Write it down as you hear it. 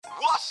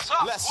What's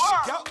up, Let's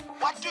world? go.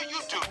 What do you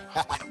do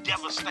when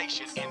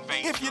devastation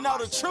invades If you your know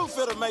life? the truth,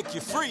 it'll make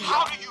you free.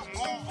 How do you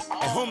move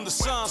on? And whom the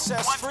sun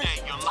sets One free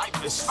day your life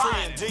is is free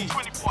fine. indeed.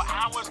 24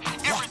 hours,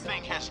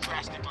 everything has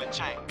drastically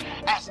changed.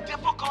 As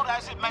difficult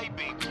as it may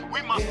be,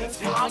 we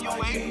must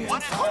evaluate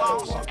what is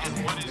lost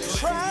and what is lived.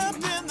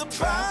 Trapped in the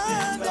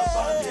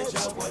bondage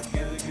of what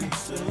you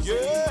used to be.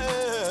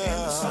 Yeah.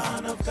 In the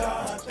Son of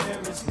God, there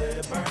is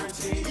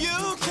liberty.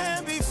 You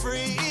can be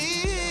free.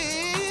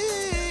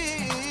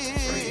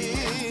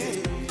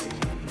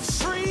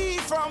 Free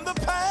from the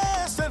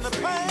past and the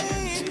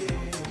pain.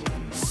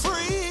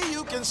 Free,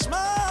 you can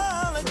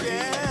smile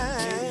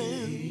again.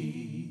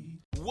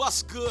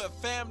 What's good,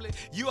 family?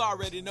 You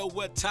already know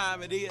what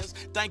time it is.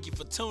 Thank you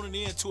for tuning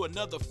in to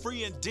another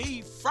Free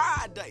Indeed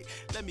Friday.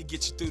 Let me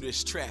get you through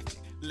this traffic.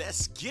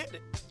 Let's get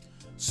it.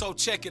 So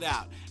check it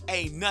out.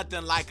 Ain't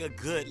nothing like a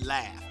good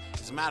laugh.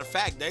 As a matter of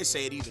fact, they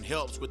say it even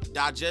helps with the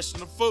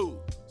digestion of food.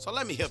 So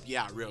let me help you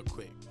out real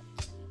quick.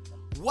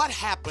 What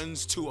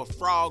happens to a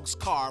frog's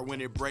car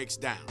when it breaks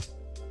down?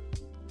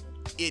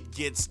 It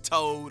gets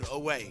towed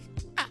away.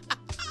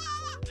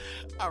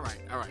 All right.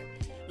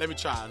 Let me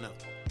try another.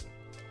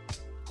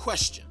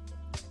 Question.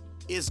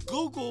 Is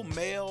Google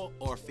male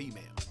or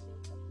female?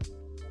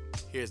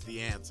 Here's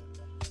the answer.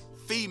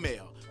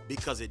 Female,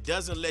 because it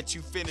doesn't let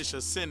you finish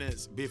a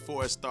sentence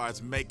before it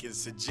starts making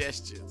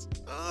suggestions.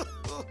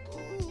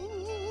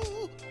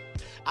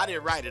 I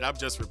didn't write it, I'm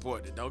just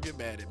reporting it. Don't get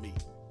mad at me.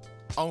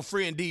 On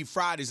Free Indeed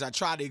Fridays, I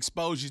try to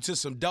expose you to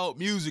some dope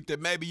music that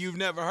maybe you've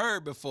never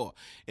heard before.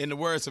 In the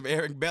words of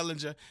Eric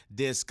Bellinger,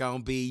 this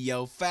gonna be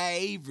your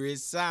favorite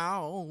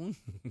song.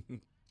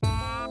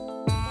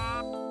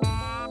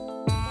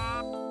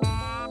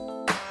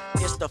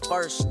 It's the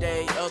first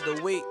day of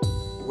the week,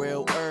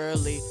 real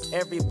early,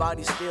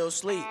 everybody still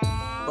sleep,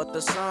 but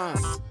the sun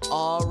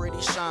already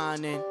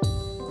shining,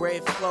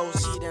 grave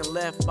clothes he done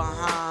left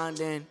behind,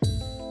 and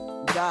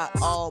got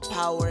all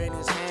power in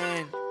his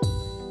hand.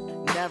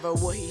 Never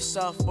will he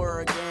suffer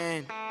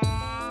again,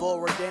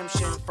 for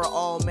redemption for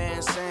all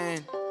man's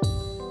sin,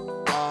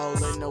 all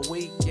in the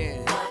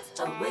weekend. What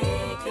a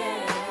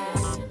weekend.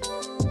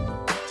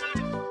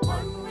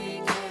 One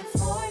weekend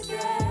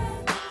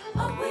forget.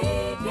 A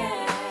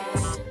weekend.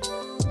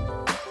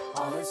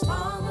 All his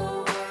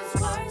followers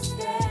were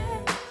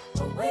scared.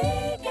 A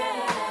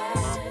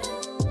weekend.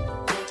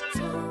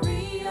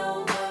 Victory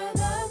over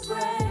the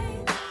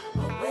grave. A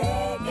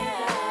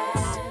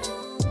weekend.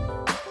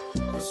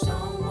 The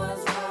stone was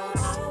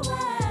rolled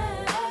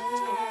away.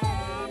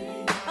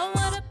 Oh,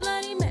 what a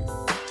bloody mess.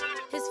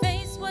 His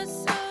face was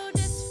so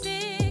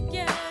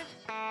disfigured.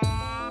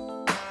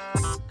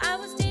 I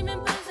was demon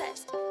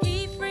possessed.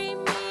 He freed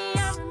me,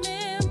 I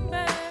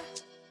remember.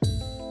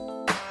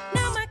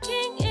 Now my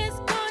king is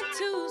gone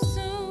too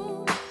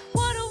soon.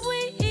 What are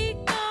we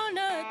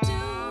gonna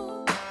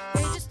do?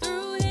 They just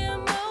threw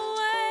him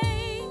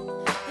away.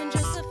 And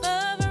Joseph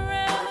of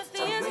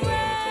Arimathea is grave.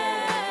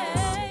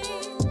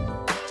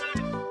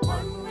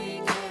 One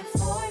weekend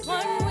forget.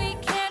 One we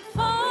can't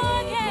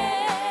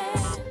forget.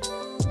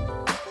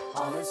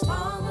 All his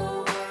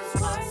followers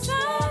were So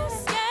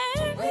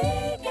scared.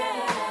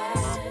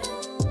 weekend.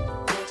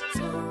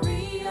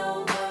 Victory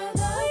over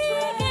the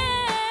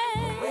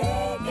grave.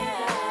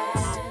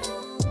 Weekend.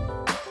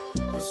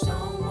 The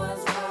stone was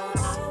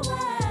rolled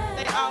away.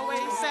 They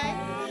always say,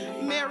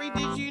 Mary,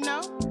 did you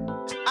know?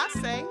 I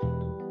say,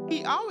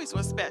 he always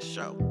was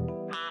special.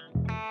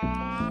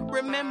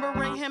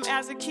 Remembering him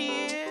as a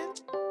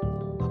kid,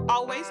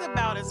 always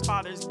about his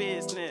father's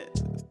business.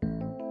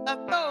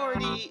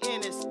 Authority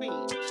in his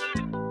speech,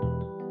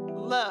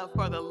 love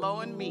for the low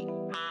and meek.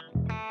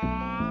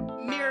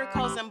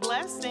 Miracles and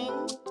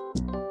blessings,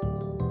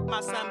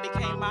 my son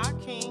became my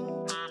king.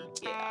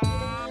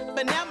 Yeah.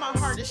 But now my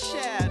heart is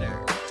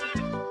shattered.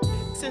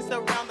 Since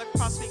around the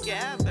cross we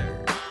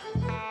gathered,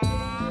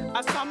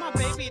 I saw my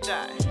baby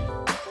die,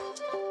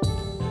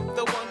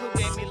 the one who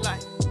gave me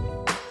life.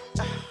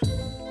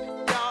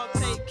 Y'all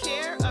take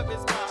care of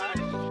his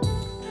body.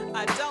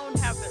 I don't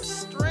have the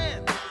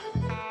strength.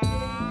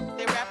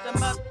 They wrapped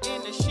him up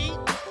in a sheet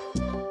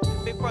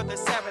before the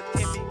Sabbath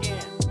can begin.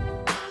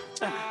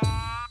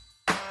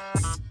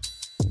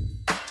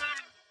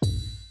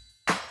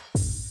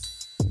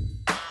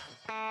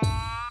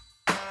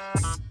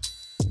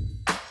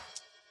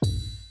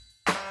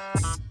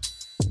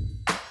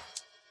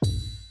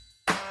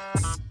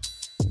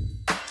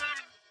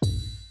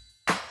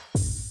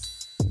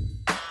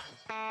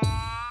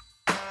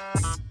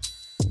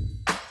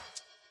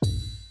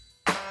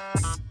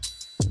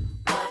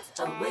 What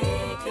a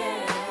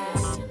weekend.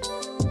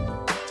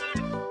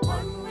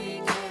 One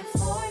weekend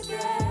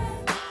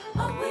forget.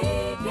 A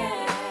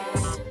weekend.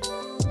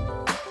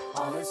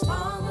 All his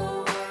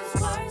followers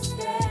were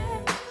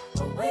scared.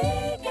 A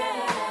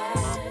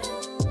weekend.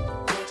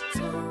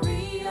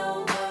 Victory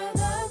over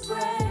the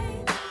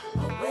grave. A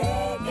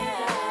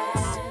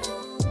weekend.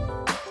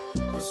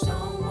 The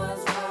stone was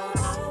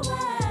rolled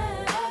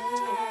away.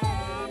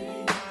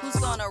 Who's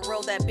gonna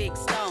roll that big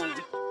stone?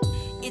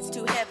 It's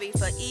too heavy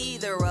for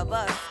either of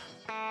us.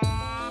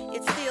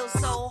 It still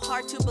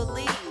hard to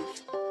believe.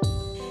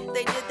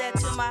 They did that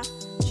to my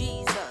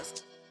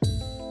Jesus.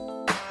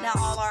 Now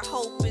all our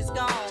hope is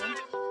gone,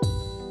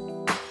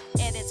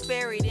 and it's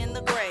buried in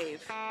the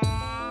grave.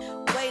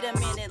 Wait a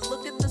minute,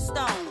 look at the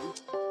stone.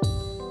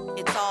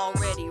 It's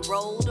already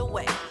rolled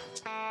away.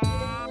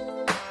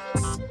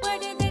 Where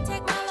did they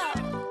take my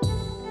love?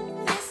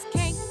 This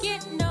can't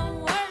get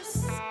no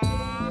worse.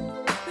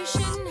 We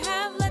shouldn't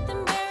have let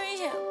them bury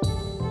him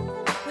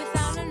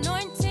without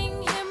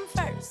anointing him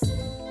first.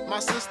 My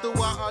sister,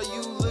 why are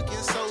you looking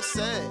so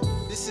sad?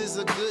 This is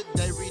a good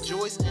day,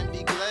 rejoice and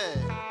be glad.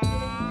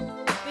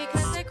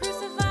 Because they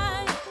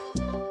crucified,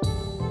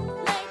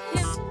 laid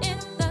him in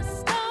the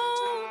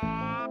stone.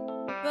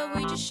 But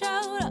we just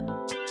showed up,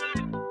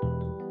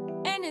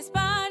 and his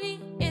body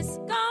is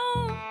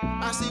gone.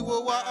 I see,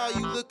 well, why are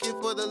you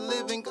looking for the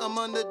living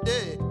among the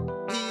dead?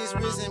 He is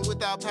risen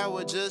without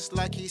power, just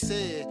like he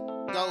said.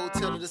 Go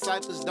tell the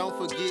disciples, don't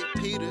forget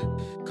Peter.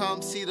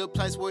 Come see the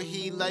place where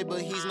he lay,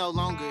 but he's no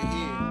longer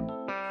here.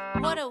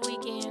 What a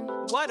weekend.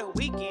 What a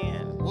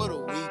weekend. What a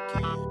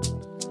weekend.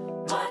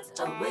 What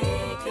a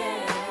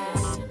weekend.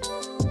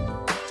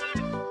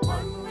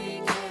 One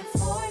we can't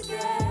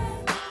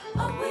forget.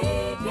 A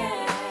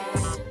weekend.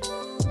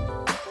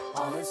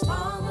 All his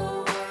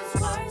followers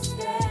were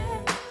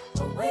scared.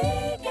 A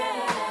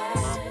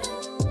weekend.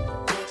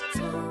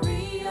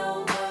 Victory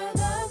over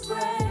the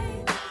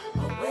grave. A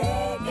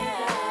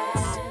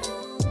weekend.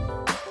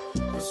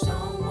 The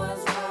stone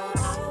was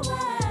rolled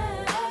away.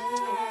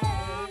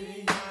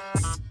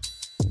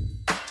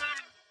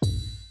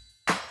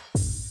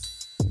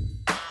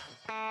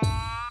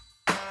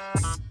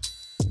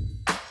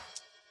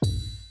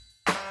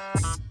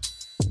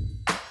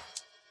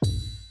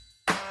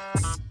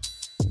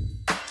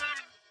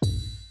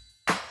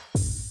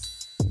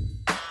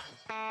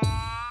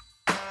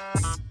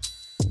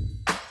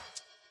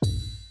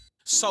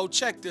 So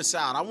check this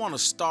out. I want to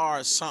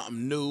start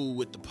something new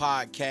with the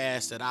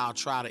podcast that I'll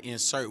try to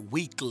insert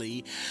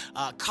weekly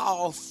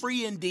called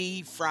Free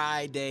Indeed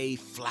Friday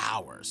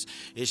Flowers.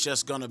 It's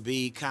just going to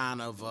be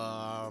kind of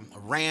a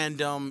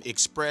random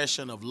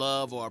expression of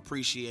love or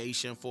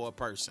appreciation for a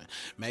person.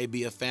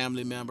 Maybe a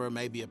family member,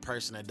 maybe a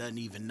person that doesn't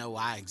even know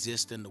I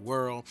exist in the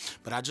world.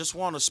 But I just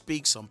want to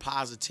speak some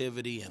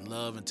positivity and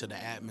love into the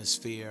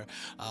atmosphere.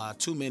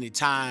 Too many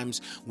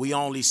times we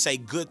only say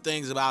good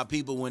things about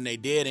people when they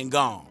dead and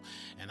gone.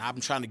 And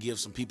I'm trying to give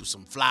some people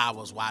some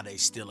flowers while they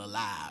still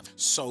alive.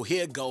 So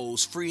here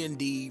goes Free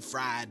Indeed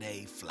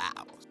Friday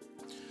Flowers.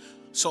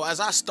 So as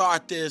I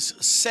start this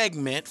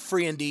segment,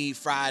 Free Indeed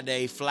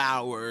Friday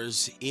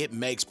Flowers, it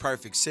makes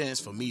perfect sense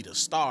for me to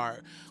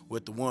start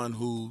with the one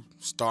who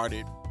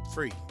started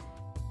free,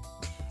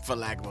 for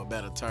lack of a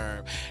better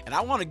term. And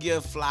I want to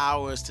give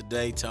flowers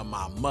today to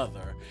my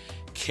mother,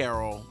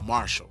 Carol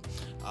Marshall.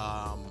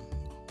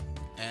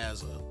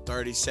 As a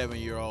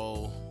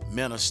 37-year-old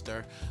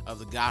minister of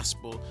the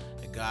gospel,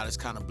 and God has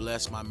kind of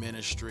blessed my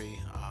ministry.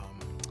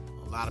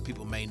 A lot of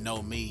people may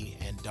know me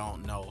and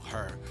don't know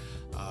her,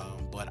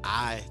 but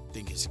I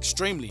think it's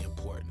extremely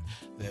important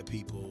that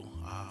people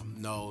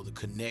know the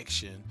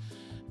connection,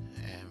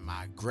 and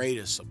my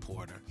greatest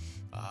supporter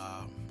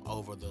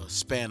over the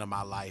span of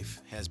my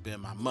life has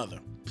been my mother,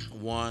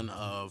 one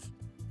of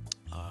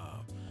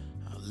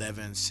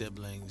 11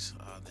 siblings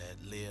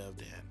that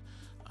lived,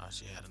 and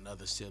she had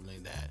another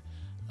sibling that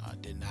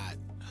did not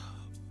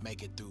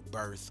make it through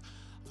birth,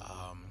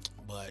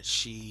 but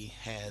she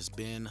has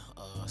been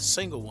a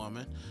single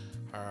woman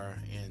her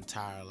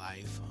entire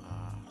life.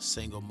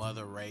 Single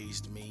mother,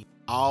 raised me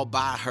all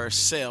by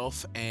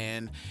herself,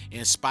 and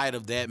in spite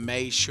of that,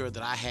 made sure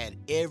that I had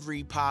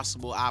every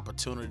possible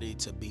opportunity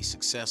to be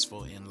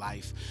successful in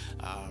life.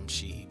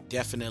 She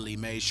definitely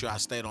made sure I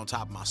stayed on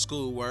top of my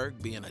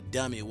schoolwork. Being a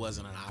dummy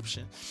wasn't an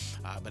option,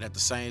 but at the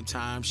same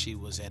time, she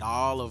was at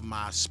all of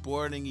my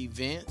sporting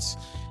events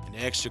and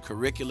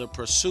extracurricular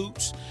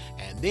pursuits,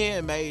 and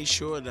then made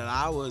sure that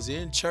I was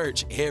in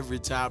church every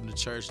time the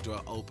church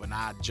door opened.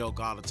 I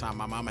joke all the time,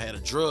 my mama had a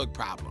drug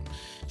problem.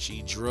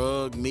 She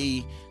drugged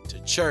me to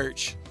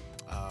church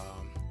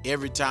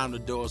every time the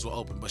doors were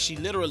open, but she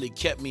literally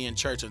kept me in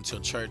church until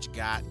church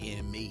got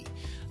in me.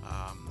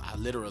 I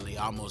literally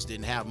almost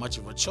didn't have much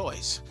of a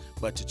choice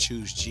but to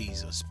choose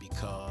Jesus,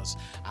 because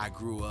I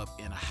grew up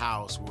in a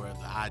house where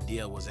the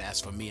idea was,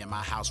 as for me and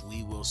my house,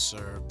 we will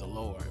serve the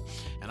Lord.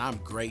 And I'm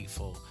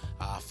grateful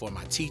for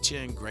my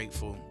teaching,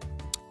 grateful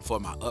for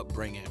my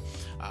upbringing.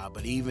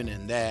 But even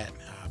in that,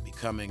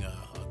 becoming a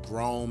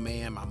grown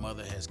man, my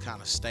mother has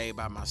kind of stayed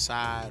by my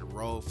side,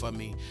 rode for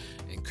me,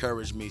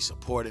 encouraged me,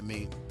 supported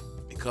me.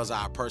 Because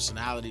our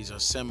personalities are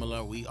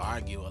similar, we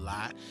argue a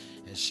lot,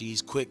 and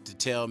she's quick to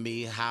tell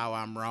me how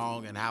I'm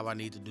wrong and how I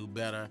need to do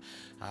better.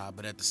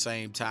 But at the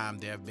same time,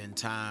 there have been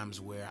times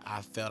where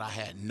I felt I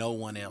had no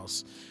one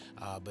else,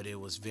 but it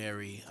was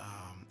very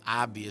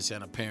obvious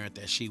and apparent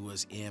that she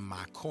was in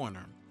my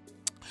corner.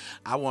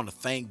 I want to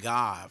thank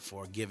God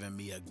for giving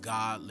me a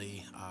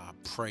godly,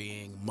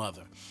 praying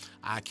mother.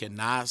 I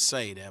cannot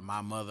say that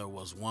my mother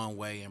was one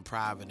way in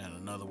private and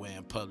another way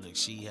in public.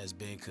 She has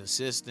been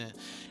consistent,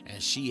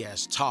 and she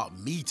has taught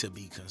me to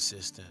be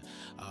consistent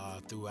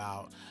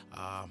throughout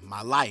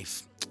my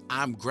life.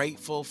 I'm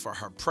grateful for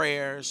her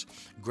prayers,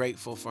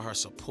 grateful for her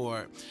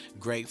support,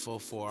 grateful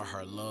for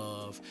her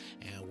love.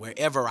 And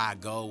wherever I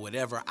go,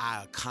 whatever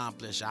I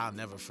accomplish, I'll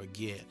never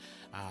forget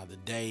the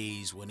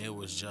days when it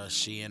was just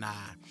she and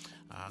I.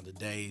 The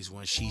days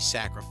when she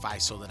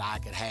sacrificed so that I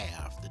could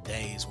have. The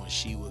days when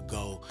she would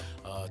go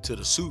to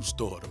the suit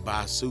store to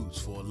buy suits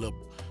for a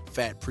little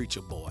fat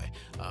preacher boy.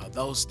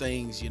 Those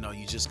things, you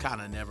just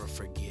kind of never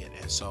forget.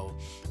 And so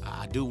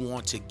I do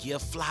want to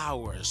give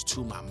flowers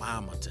to my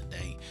mama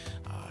today,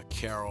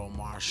 Carol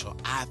Marshall.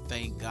 I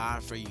thank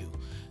God for you.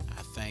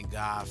 I thank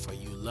God for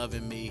you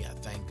loving me. I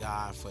thank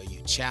God for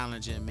you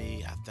challenging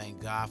me. I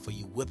thank God for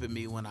you whipping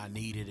me when I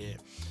needed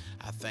it.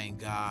 I thank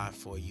God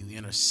for you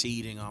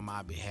interceding on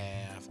my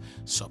behalf,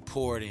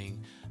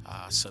 supporting,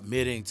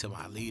 submitting to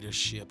my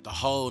leadership, the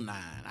whole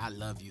nine. I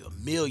love you a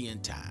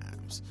million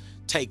times.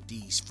 Take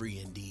these Free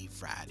Indeed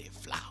Friday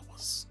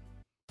flowers.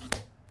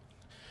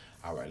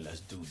 All right,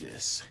 let's do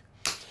this.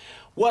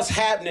 What's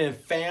happening,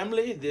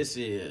 family? This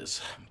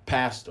is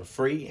Pastor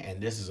Free,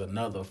 and this is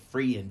another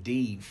Free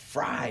Indeed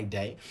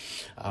Friday.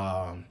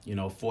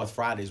 Fourth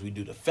Fridays we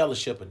do the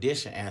fellowship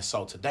edition, and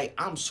so today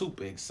I'm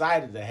super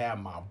excited to have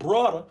my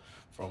brother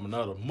from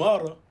another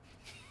mother,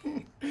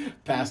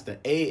 Pastor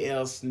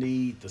A.L.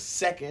 Sneed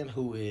II,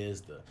 who is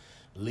the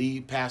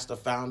lead pastor,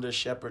 founder,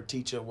 shepherd,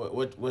 teacher.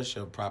 What's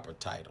your proper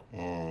title?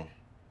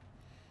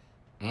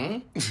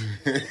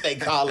 They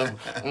call him.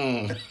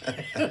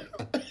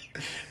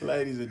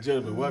 Ladies and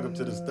gentlemen, welcome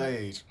to the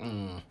stage.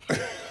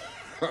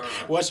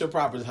 What's your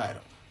proper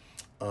title?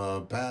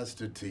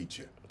 Pastor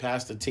teacher.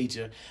 Pastor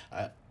teacher,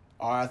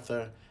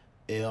 Arthur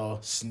L.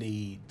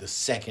 Sneed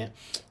II.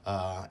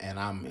 And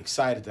I'm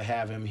excited to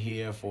have him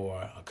here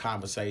for a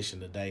conversation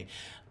today.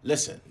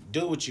 Listen,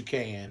 do what you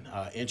can.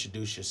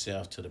 Introduce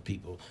yourself to the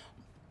people.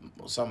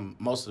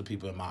 Most of the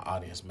people in my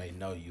audience may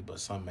know you, but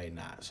some may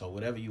not. So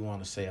whatever you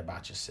want to say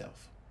about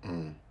yourself.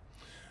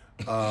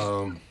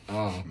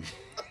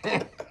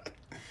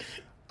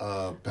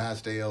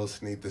 Pastor L.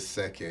 Sneed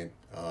II.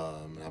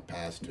 I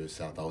pastor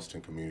South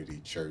Austin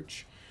Community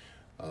Church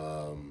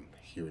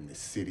here in the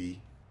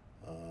city.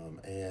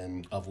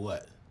 And of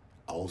what?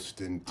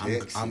 Austin,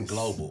 Texas. I'm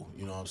global.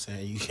 You know what I'm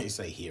saying? You can't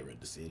say here in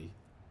the city.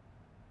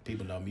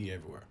 People know me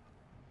everywhere.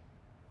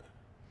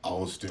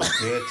 Austin,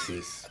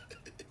 Texas.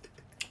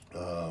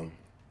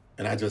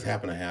 And I just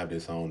happen to have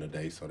this on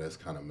today, so that's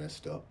kind of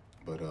messed up.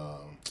 But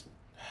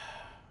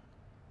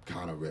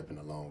kind of repping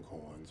the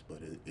Longhorns,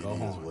 but it is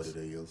what it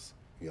is,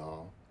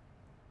 y'all.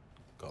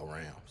 Go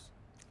Rams.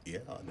 Yeah,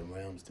 the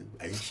Rams do.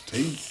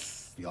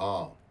 HT,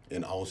 y'all,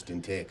 in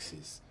Austin,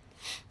 Texas.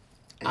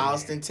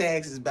 Austin,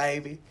 Texas,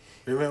 baby.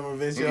 Remember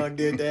Vince Young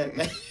did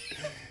that?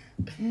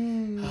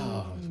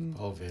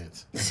 Oh,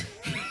 Vince.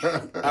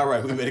 All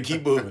right, we better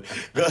keep moving.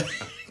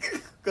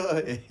 Go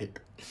ahead.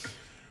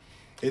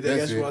 Anything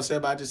else you want to say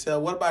about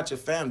yourself? What about your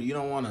family? You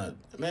don't want to,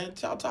 man,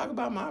 talk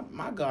about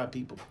my God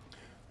people.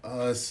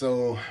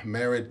 So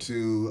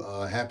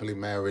happily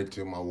married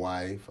to my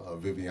wife,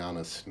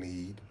 Viviana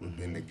Sneed. We've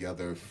been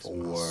together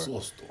for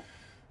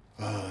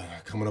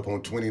coming up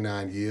on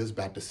 29 years,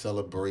 about to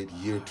celebrate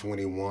year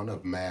 21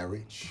 of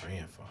marriage.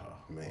 Praying for her.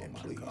 Man,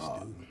 please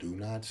do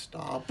not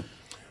stop.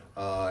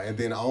 And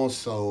then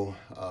also,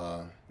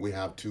 we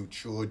have two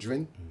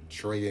children,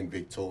 Trey and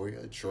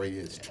Victoria. Trey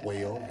is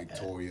 12,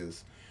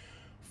 Victoria's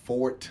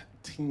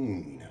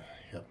 14.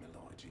 Help me,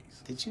 Lord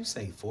Jesus. Did you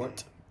say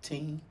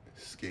 14?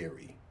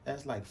 Scary.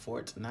 That's like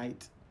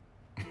Fortnite.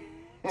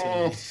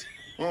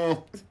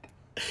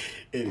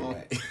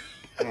 Anyway.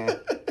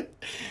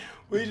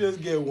 We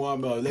just get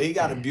warmed up. He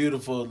got a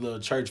beautiful little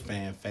church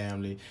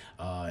family,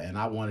 and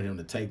I wanted him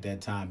to take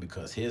that time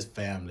because his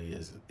family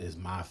is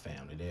my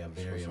family. They are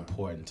very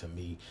important to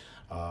me.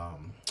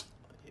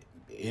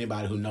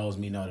 Anybody who knows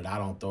me know that I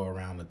don't throw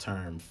around the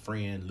term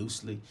friend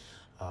loosely,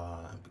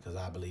 because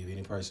I believe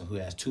any person who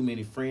has too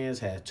many friends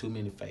has too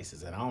many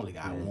faces, and I only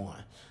got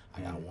one.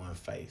 I got one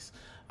face.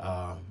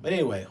 But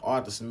anyway,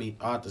 Arthur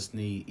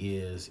Sneed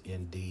is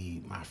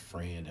indeed my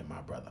friend and my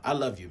brother. I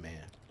love you,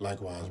 man.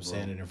 Likewise, I'm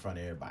saying it in front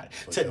of everybody.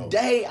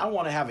 Today, I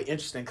want to have an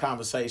interesting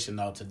conversation,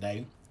 though,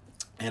 today.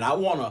 And I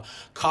want to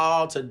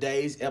call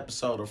today's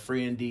episode of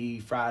Free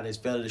Indeed Fridays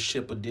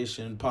Fellowship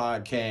Edition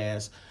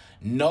podcast,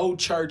 No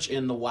Church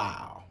in the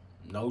Wild.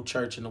 No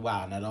Church in the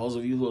Wild. Now, those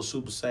of you who are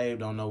super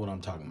saved don't know what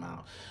I'm talking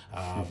about.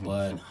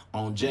 But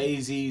on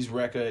Jay-Z's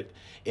record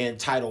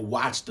entitled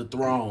Watch the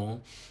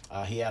Throne,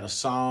 he had a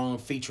song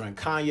featuring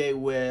Kanye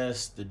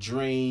West, The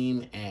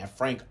Dream, and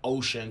Frank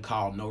Ocean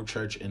called No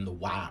Church in the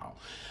Wild.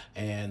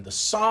 And the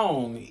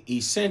song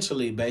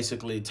essentially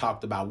basically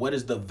talked about what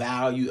is the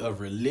value of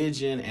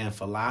religion and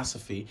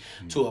philosophy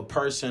to a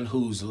person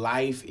whose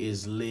life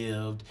is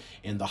lived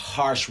in the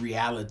harsh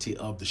reality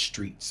of the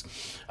streets.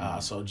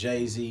 So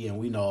Jay-Z, and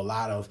we know a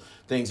lot of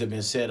things have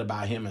been said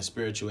about him and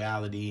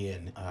spirituality,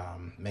 and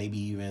maybe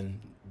even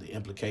the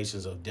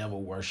implications of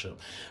devil worship.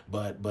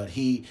 But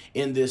he,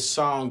 in this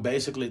song,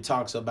 basically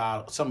talks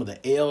about some of the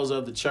ills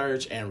of the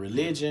church and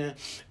religion,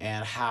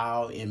 and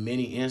how in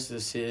many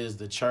instances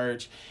the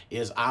church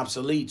is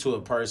obsolete to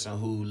a person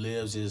who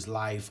lives his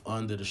life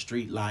under the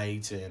street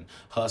lights and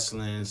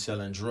hustling,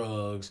 selling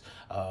drugs,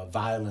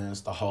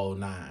 violence, the whole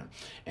nine.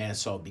 And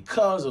so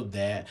because of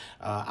that,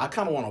 I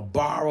kind of want to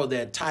borrow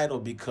that title,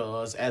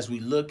 because as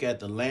we look at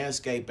the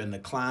landscape and the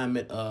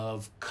climate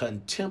of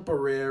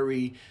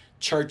contemporary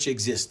church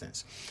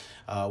existence,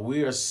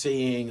 we are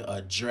seeing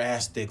a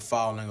drastic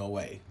falling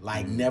away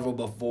like never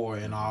before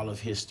in all of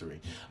history.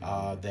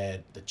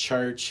 That the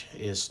church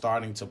is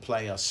starting to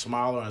play a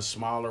smaller and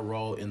smaller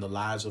role in the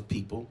lives of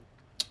people,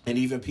 and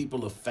even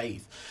people of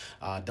faith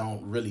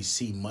don't really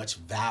see much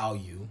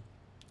value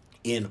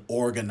in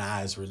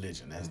organized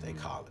religion, as they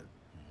call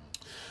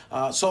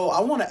it. So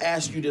I want to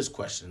ask you this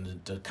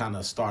question to kind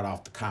of start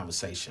off the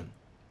conversation.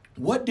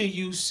 What do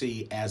you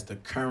see as the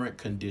current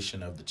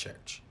condition of the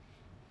church?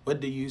 What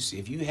do you see?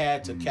 If you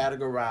had to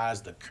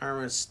categorize the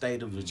current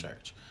state of the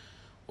church,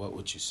 what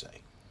would you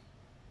say?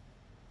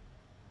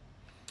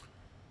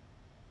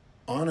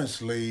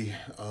 Honestly,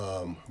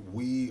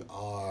 we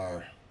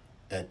are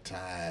at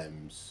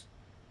times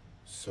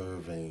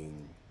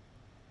serving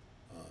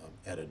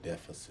at a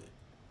deficit.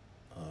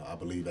 I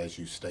believe, as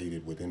you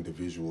stated, with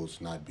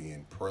individuals not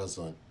being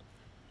present,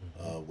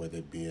 whether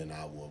it be in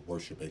our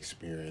worship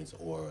experience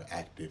or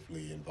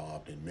actively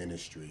involved in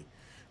ministry.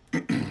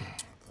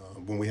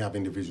 When we have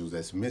individuals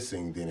that's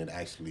missing, then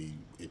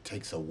it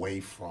takes away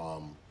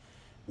from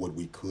what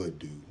we could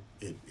do.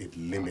 It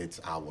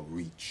limits our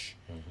reach.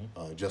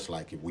 Just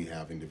like if we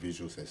have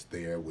individuals that's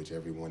there, which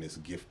everyone is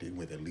gifted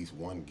with at least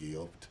one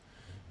gift,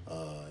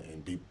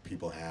 and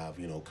people have,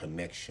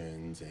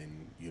 connections,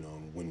 and,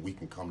 when we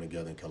can come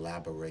together and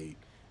collaborate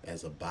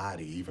as a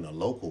body, even a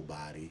local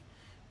body,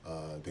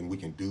 then we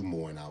can do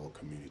more in our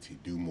community,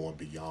 do more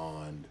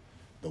beyond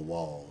the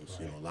walls.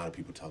 Right. A lot of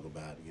people talk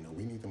about,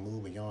 we need to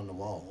move beyond the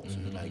walls.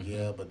 And it's like,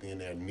 yeah, but then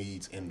there are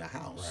needs in the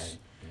house.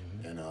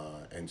 Right.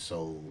 And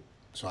so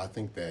I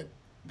think that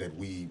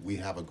we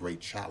have a great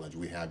challenge.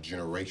 We have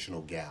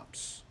generational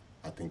gaps.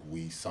 I think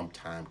we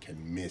sometimes can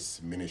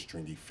miss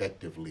ministering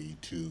effectively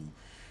to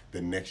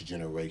the next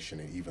generation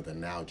and even the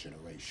now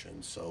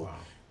generation. So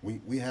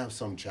we have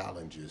some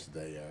challenges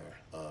there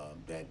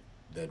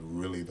that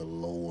really the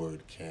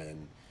Lord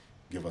can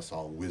give us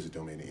all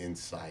wisdom and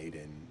insight,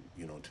 and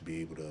to be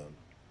able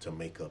to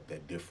make up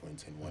that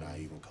difference in what I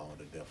even call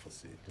the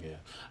deficit.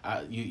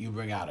 Yeah, you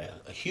bring out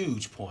a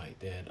huge point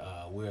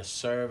that we're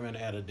serving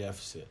at a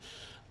deficit.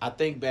 I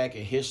think back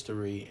in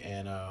history,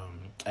 and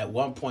at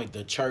one point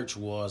the church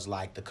was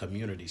like the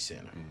community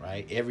center,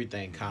 right?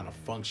 Everything kind of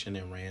functioned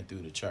and ran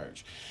through the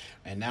church.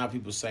 And now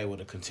people say, well,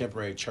 the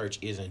contemporary church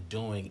isn't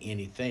doing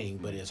anything,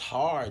 but it's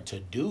hard to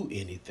do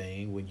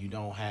anything when you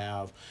don't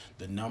have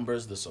the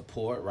numbers, the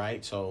support,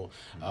 right? So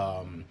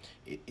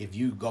if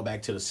you go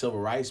back to the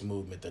civil rights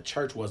movement, the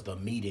church was the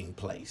meeting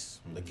place,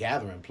 the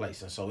gathering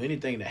place. And so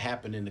anything that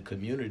happened in the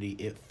community,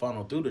 it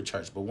funneled through the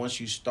church. But once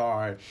you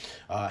start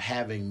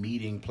having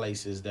meeting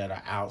places that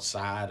are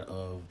outside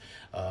of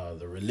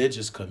the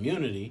religious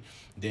community,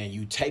 then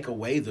you take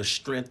away the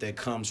strength that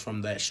comes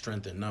from that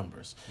strength in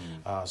numbers.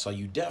 So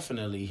you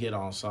definitely hit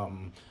on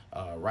something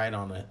right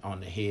on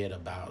the head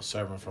about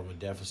serving from a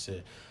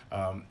deficit.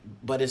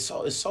 But it's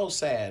so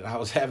sad. I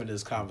was having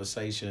this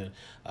conversation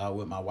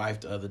with my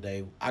wife the other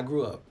day. I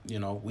grew up,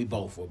 we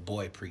both were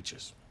boy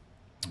preachers.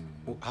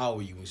 How old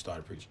were you when you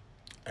started preaching?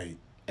 8.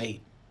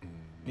 8.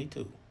 Me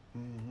too.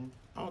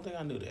 I don't think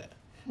I knew that.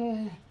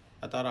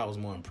 I thought I was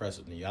more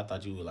impressive than you. I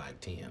thought you were like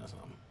 10 or something.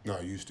 No,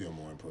 you still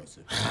more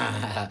impressive.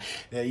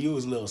 Yeah, you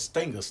was a little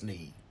stinger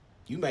sneed.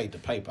 You made the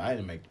paper. I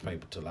didn't make the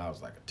paper till I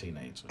was like a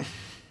teenager.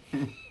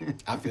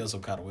 I feel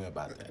some kind of way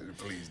about that.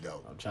 Please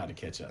don't. I'm trying to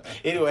catch up.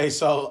 Anyway,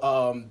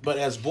 so, but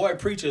as boy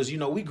preachers,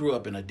 we grew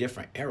up in a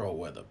different era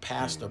where the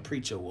pastor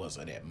preacher was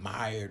an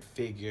admired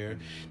figure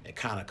that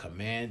kind of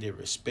commanded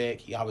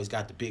respect. He always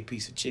got the big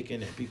piece of chicken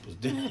that people's,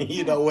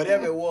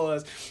 whatever it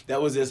was. That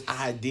was this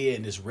idea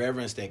and this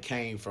reverence that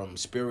came from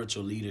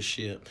spiritual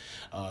leadership,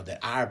 that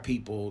our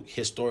people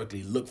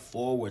historically looked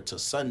forward to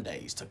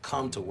Sundays to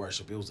come to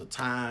worship. It was a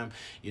time,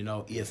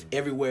 if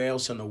everywhere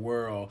else in the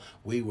world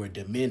we were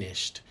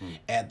diminished,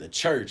 at the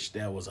church,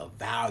 there was a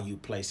value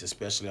placed,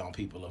 especially on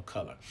people of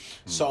color.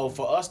 So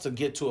for us to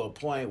get to a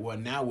point where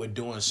now we're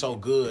doing so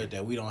good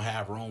that we don't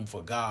have room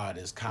for God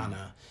is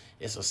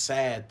it's a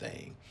sad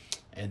thing.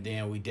 And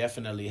then we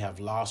definitely have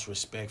lost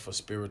respect for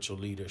spiritual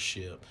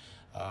leadership.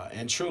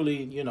 And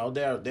truly,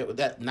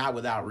 that not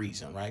without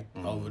reason, right?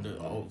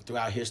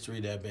 Throughout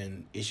history, there have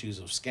been issues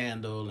of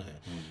scandal and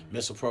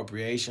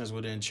misappropriations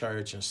within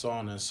church and so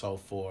on and so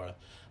forth.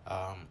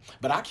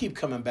 But I keep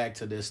coming back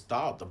to this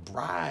thought: the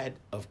bride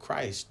of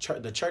Christ,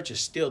 the church is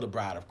still the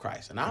bride of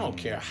Christ. And I don't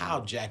care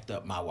how jacked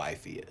up my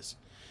wife is.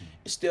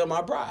 It's still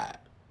my bride,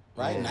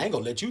 right? And I ain't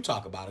gonna let you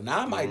talk about it. Now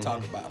I might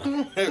talk about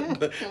it,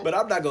 but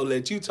I'm not gonna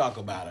let you talk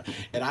about it.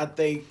 And I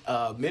think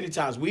many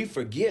times we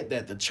forget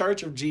that the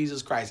Church of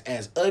Jesus Christ,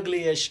 as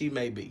ugly as she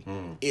may be,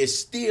 is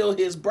still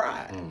his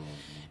bride.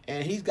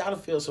 And he's got to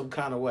feel some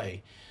kind of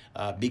way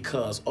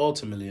because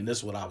ultimately, and this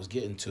is what I was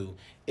getting to,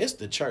 it's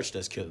the church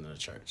that's killing the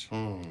church.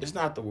 It's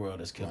not the world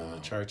that's killing the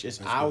church. It's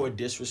our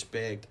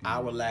disrespect,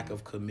 our lack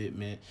of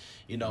commitment,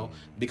 you know,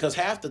 because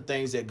half the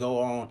things that go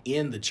on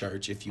in the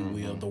church, if you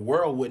will, the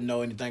world wouldn't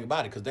know anything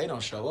about it because they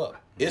don't show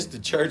up. It's the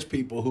church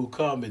people who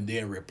come and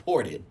then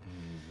report it.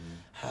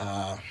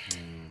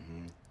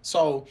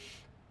 So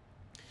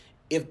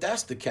if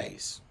that's the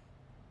case,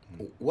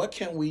 what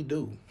can we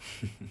do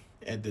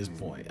at this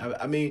point?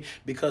 I mean,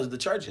 because the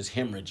church is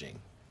hemorrhaging,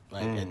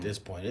 like at this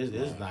point.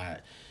 It's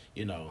not,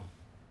 you know,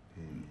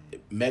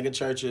 mega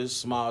churches,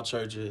 small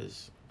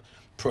churches,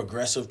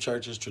 progressive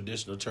churches,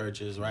 traditional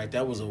churches, right?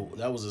 That was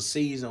a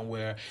season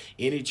where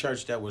any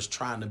church that was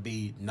trying to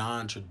be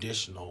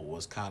non-traditional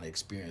was kind of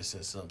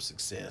experiencing some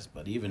success,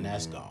 but even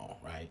that's gone,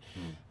 right?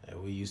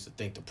 And we used to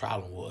think the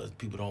problem was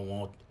people don't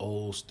want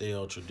old,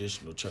 stale,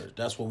 traditional church.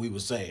 That's what we were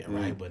saying,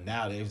 right? But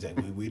now they say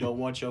we don't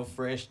want your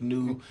fresh,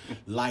 new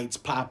lights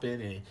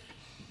popping and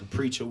the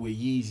preacher with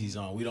Yeezys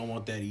on. We don't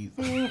want that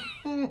either.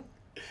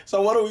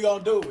 So what are we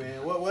gonna do,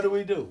 man? What do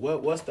we do?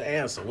 What's the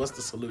answer? What's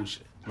the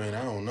solution? Man,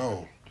 I don't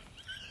know.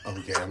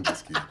 Okay, I'm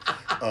just kidding.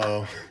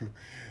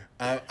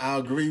 I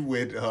agree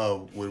with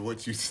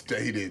what you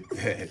stated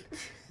that.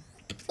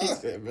 He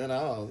said, man, I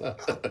don't know.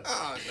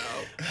 Oh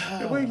no,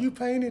 the way you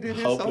painted it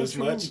is hopeless so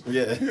true. much.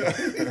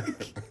 Yeah.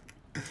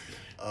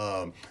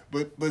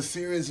 But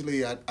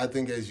seriously, I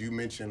think as you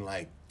mentioned,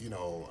 like, you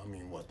know, I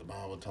mean, what the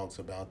Bible talks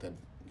about, that,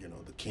 you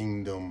know, the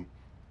kingdom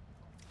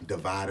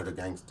divided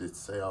against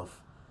itself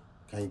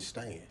can't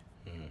stand.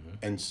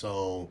 And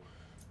so,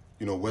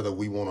 you know, whether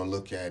we want to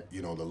look at,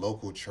 you know, the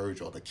local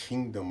church or the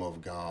kingdom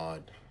of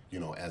God, you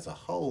know, as a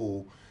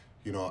whole,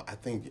 you know, I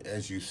think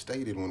as you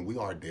stated, when we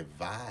are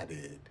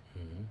divided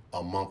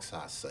amongst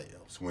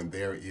ourselves, when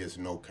there is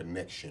no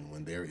connection,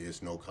 when there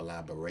is no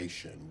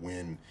collaboration,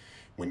 when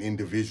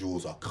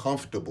individuals are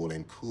comfortable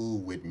and cool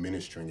with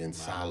ministering in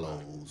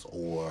silos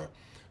or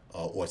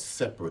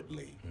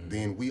separately,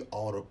 then we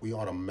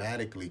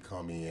automatically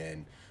come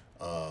in,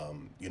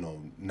 you know,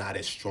 not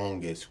as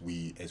strong as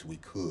we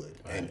could,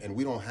 and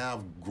we don't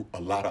have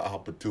a lot of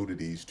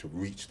opportunities to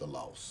reach the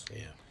lost.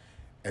 Yeah.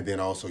 And then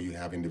also you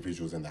have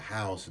individuals in the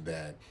house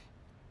that,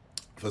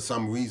 for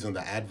some reason,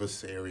 the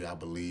adversary, I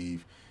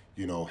believe,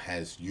 you know,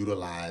 has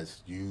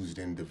used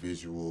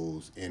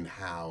individuals in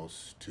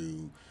house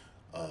to,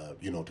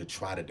 you know, to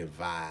try to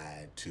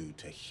divide, to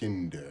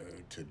hinder,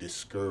 to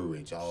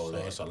discourage, all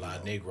that. So it's a lot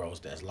of Negroes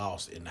that's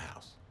lost in the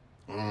house.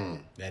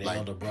 That Like-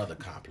 elder brother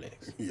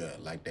complex. Yeah,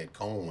 like that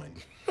coin,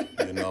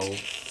 you know.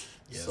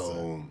 Yes,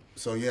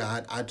 so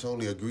yeah, I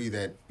totally agree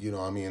that, you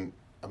know, I mean,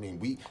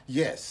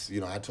 you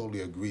know, I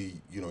totally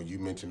agree. You know, you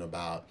mentioned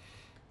about,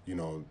 you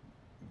know,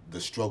 the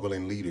struggle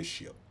in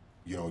leadership.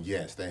 You know,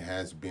 yes, there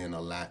has been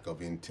a lack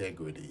of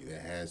integrity. There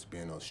has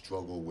been a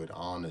struggle with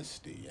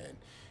honesty, and,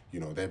 you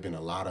know, there have been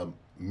a lot of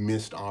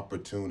missed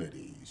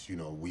opportunities. You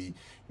know, we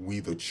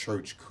the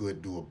church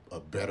could do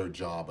a better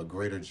job, a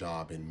greater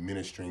job in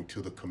ministering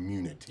to the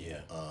community,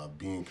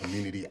 being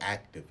community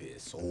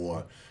activists,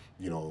 or,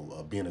 you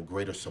know, being a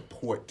greater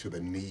support to the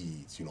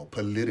needs, you know,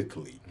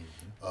 politically.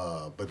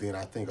 But then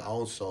I think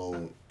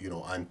also, you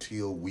know,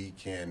 until we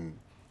can,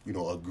 you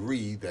know,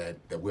 agree that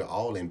we're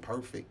all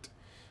imperfect,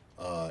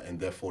 and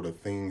therefore the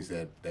things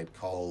that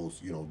cause,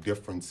 you know,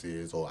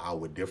 differences, or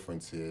our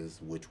differences,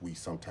 which we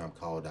sometimes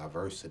call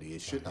diversity,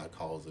 it should not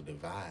cause a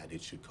divide.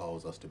 It should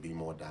cause us to be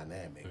more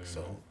dynamic.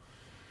 So,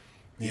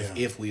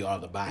 If we are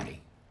the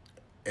body,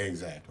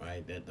 exactly.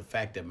 right? That the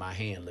fact that my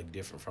hand look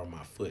different from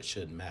my foot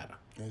shouldn't matter.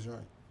 That's right.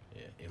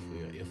 Yeah,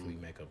 if we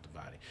make up the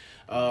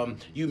body.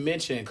 You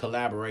mentioned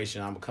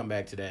collaboration. I'm gonna come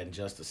back to that in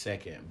just a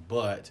second.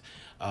 But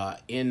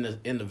in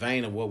the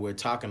vein of what we're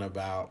talking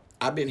about,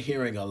 I've been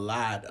hearing a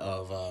lot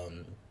of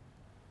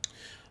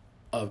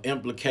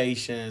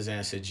implications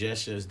and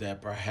suggestions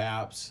that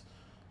perhaps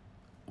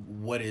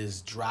what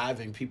is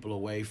driving people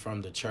away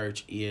from the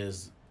church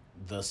is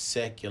the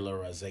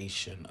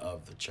secularization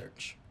of the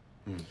church.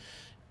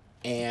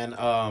 And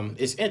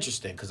it's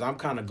interesting because I'm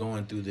kind of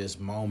going through this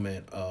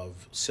moment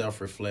of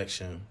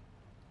self-reflection.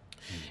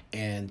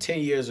 And 10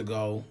 years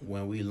ago,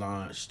 when we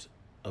launched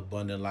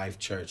Abundant Life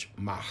Church,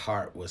 my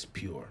heart was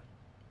pure.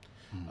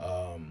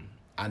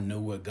 I knew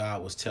what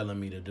God was telling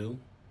me to do,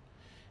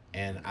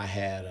 and I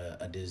had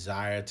a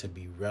desire to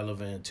be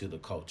relevant to the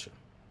culture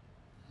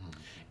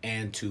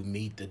and to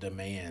meet the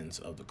demands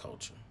of the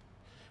culture,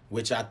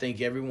 which I think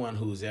everyone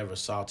who's ever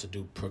sought to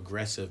do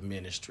progressive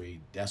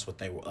ministry, that's what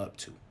they were up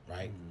to,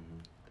 right?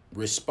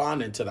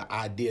 Responding to the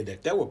idea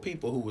that there were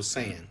people who were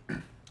saying,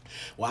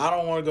 well, I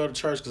don't want to go to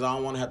church because I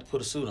don't want to have to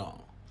put a suit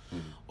on.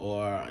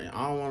 Or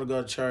I don't want to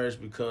go to church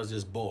because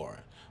it's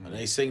boring.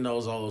 They sing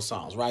those old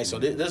songs, right? So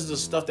this is the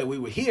stuff that we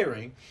were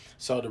hearing.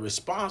 So the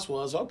response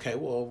was, okay,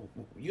 well,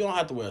 you don't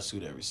have to wear a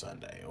suit every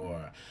Sunday,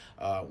 or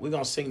we're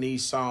gonna sing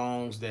these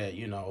songs that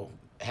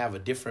have a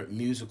different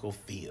musical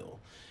feel.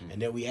 And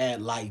then we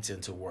add lights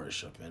into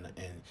worship and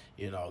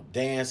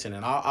dancing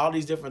and all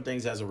these different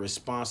things as a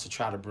response to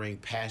try to bring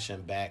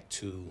passion back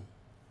to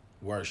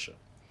worship.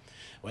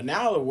 Well,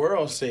 now the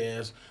world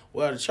says,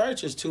 well, the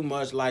church is too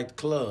much like the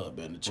club,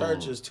 and the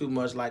church is too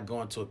much like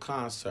going to a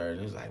concert.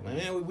 And it's like,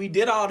 man, we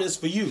did all this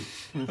for you.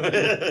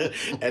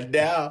 And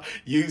now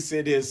you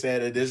sit here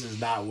saying that this is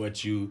not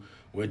what you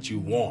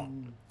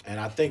want. And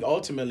I think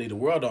ultimately the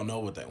world don't know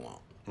what they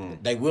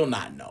want. They will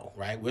not know,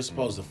 right? We're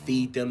supposed to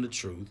feed them the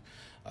truth.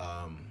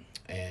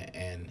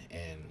 And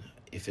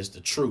if it's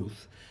the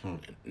truth,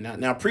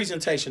 now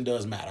presentation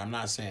does matter. I'm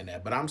not saying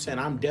that, but I'm saying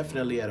I'm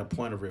definitely at a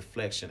point of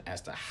reflection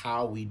as to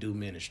how we do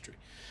ministry.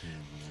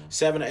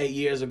 7 or 8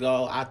 years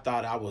ago, I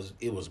thought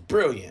it was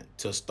brilliant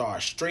to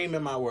start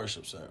streaming my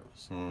worship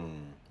service.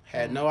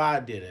 Had no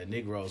idea that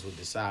Negroes would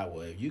decide,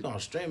 well, if you're going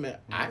to stream it,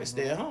 I can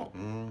stay at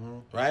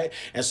home, right?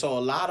 And so a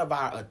lot of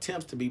our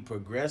attempts to be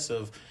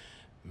progressive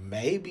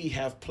maybe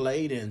have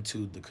played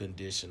into the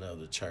condition of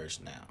the church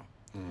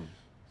now.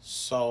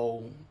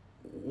 So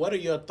what are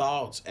your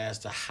thoughts as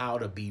to how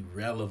to be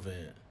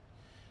relevant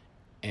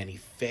and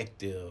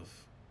effective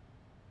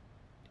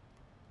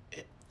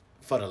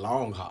for the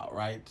long haul,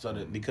 right? So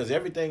that, because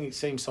everything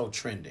seems so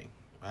trending,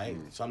 right?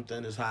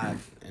 Something is hot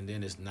and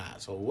then it's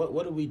not. So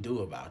what do we do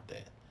about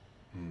that?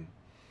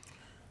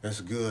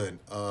 That's good.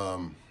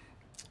 I'm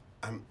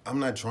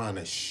not trying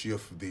to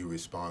shift the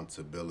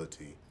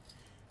responsibility,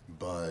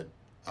 but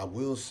I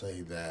will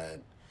say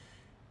that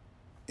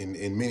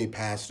in many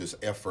pastors'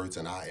 efforts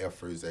and our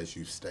efforts, as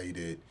you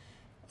stated,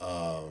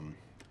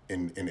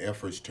 in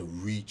efforts to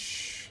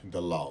reach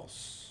the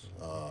lost,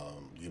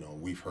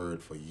 we've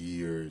heard for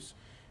years,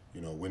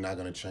 we're not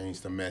going to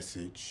change the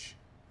message,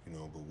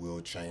 but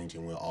we'll change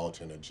and we'll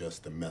alter and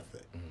adjust the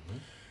method.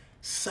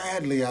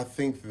 Sadly, I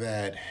think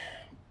that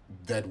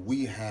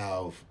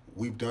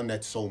we've done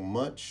that so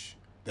much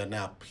that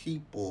now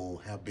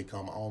people have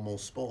become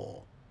almost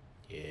spoiled.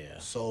 Yeah.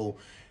 So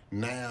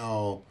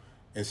now,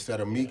 instead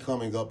of me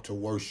coming up to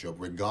worship,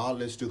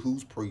 regardless to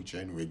who's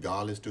preaching,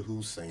 regardless to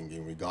who's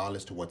singing,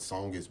 regardless to what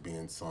song is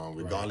being sung,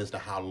 regardless to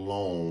how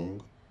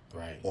long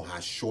or how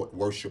short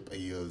worship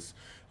is,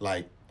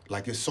 like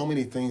there's so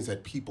many things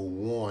that people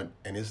want,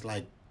 and it's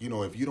like,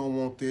 if you don't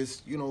want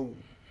this,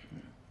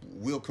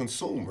 we'll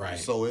consume it.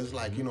 So it's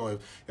like,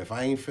 if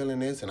I ain't feeling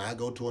this and I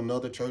go to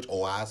another church,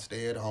 or I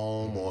stay at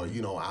home, or,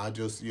 I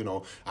just,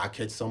 I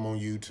catch some on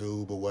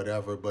YouTube or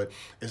whatever. But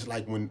it's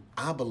like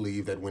I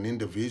believe that when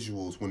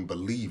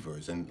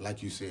believers, and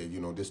like you said,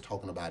 just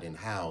talking about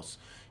in-house,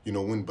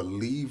 when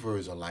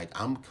believers are like,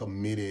 I'm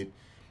committed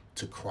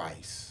to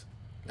Christ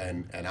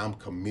and I'm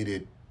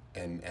committed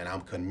and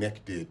I'm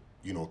connected,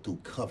 through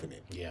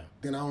covenant,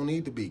 then I don't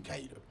need to be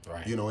catered.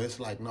 It's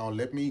like, no,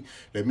 let me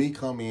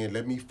come in,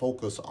 let me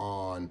focus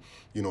on,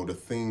 the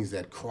things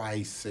that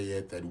Christ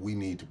said that we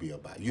need to be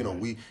about.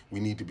 We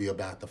need to be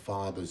about the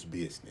Father's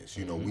business.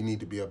 We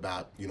need to be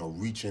about,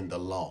 reaching the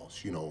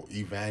lost,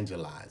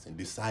 evangelizing,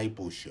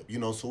 discipleship,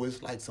 so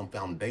it's like some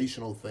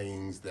foundational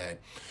things that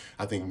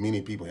I think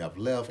many people have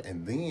left.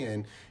 And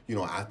then,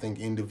 I think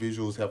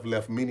individuals have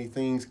left many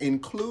things,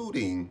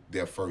 including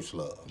their first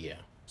love. Yeah.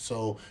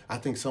 So I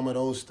think some of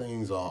those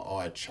things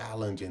are a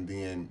challenge, and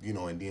then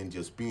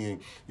just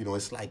being,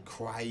 it's like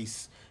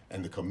Christ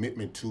and the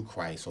commitment to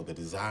Christ, or the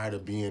desire to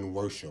be in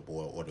worship,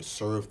 or to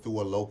serve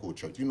through a local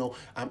church.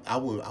 I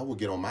will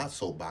get on my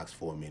soapbox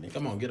for a minute.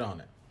 Come on, get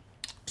on it.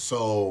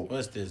 So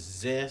what's this?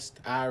 Zest,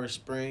 Irish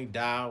Spring,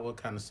 Dial? What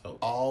kind of soap?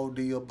 All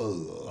the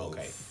above.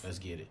 Okay, let's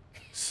get it.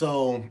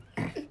 So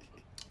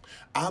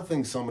I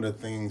think some of the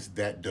things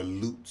that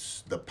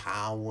dilutes the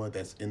power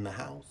that's in the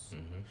house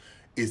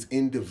is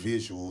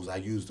individuals, I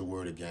use the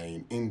word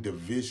again,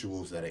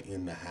 individuals that are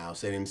in the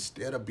house, and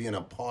instead of being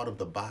a part of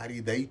the body,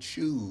 they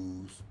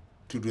choose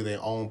to do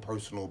their own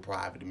personal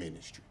private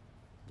ministry.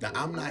 Now,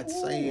 I'm not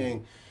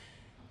saying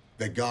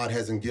that God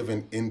hasn't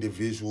given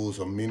individuals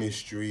a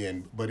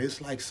ministry, but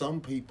it's like some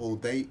people,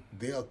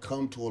 they'll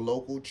come to a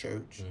local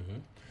church,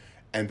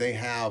 and they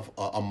have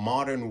a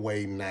modern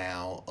way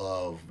now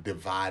of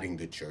dividing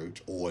the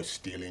church or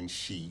stealing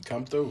sheep.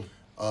 Come through.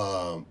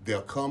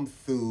 They'll come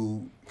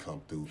through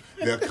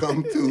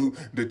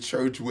the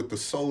church with the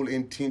sole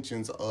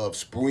intentions of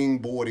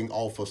springboarding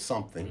off of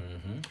something.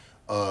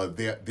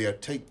 They'll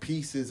take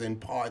pieces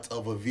and parts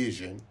of a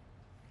vision,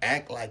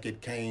 act like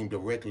it came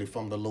directly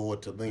from the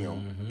Lord to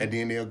them, and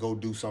then they'll go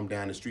do something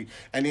down the street.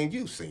 And then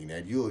you've seen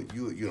that.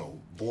 You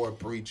board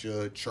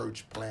preacher,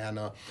 church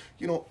planner,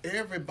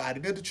 everybody.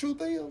 The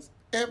truth is,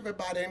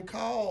 everybody ain't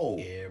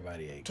called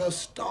to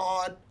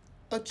start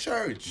a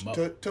church,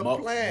 to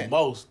plant.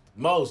 Most.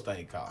 Most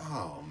ain't called.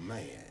 Oh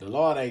man. The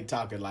Lord ain't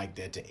talking like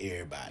that to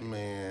everybody.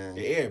 Man.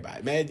 To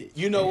everybody. Man,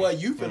 you know what?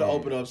 You finna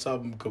open up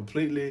something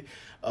completely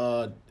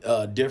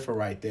different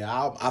right there.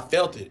 I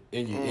felt it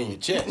in your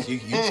chest.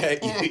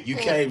 You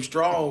came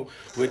strong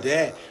with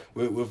that,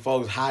 with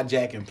folks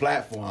hijacking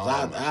platforms.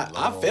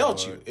 I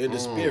felt you in the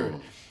spirit.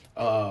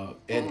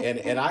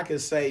 And I can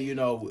say, you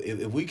know,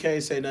 if we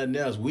can't say nothing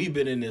else, we've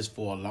been in this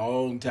for a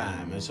long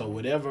time. And so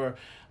whatever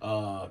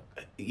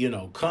you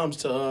know, comes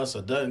to us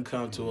or doesn't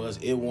come to us,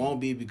 it won't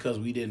be because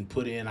we didn't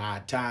put in our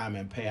time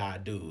and pay our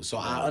dues. So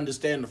I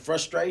understand the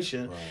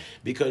frustration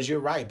because you're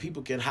right.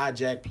 People can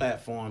hijack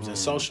platforms and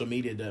social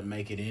media doesn't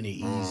make it any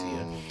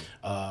easier.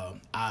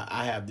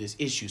 I have this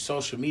issue.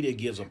 Social media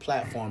gives a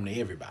platform to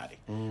everybody,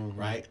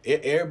 right?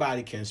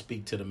 Everybody can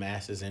speak to the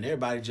masses and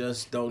everybody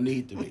just don't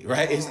need to be,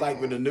 right? It's like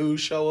when the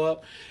news show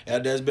up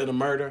and there's been a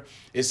murder,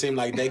 it seems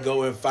like they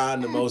go and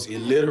find the most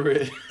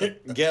illiterate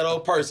ghetto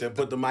person,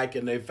 put the mic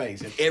in their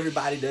face, and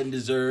everybody doesn't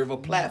deserve a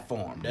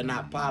platform. They're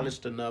not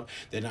polished enough.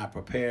 They're not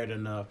prepared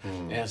enough.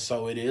 And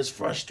so it is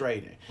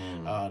frustrating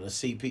to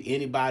see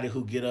anybody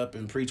who get up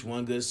and preach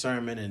one good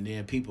sermon and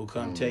then people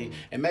come tell you,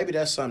 and maybe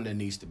that's something that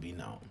needs to be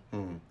known.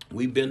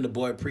 We've been the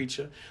boy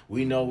preacher.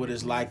 We know what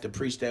it's like to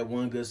preach that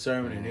one good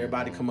sermon and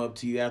everybody come up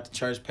to you after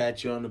church,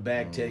 pat you on the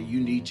back, tell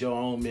you need your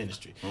own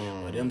ministry.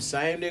 But them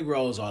same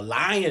Negroes are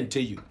lying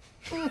to you.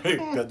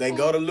 Because they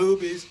go to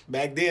Luby's.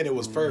 Back then it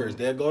was Furs.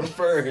 They'll go to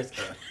Furs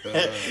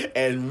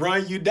and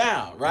run you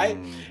down, right?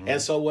 And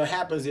so what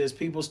happens is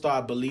people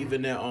start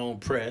believing their own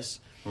press,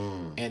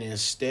 and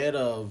instead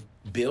of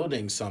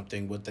building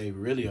something, what they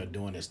really are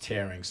doing is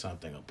tearing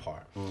something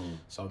apart.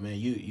 So man,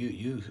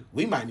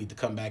 we might need to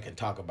come back and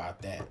talk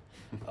about that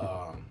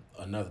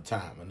another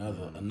time,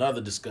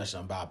 another discussion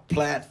about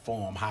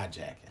platform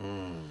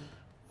hijacking.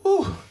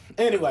 Whew.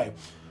 Anyway.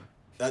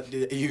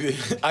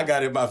 I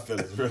got in my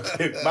feelings real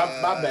quick.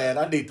 My bad.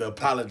 I need to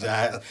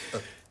apologize.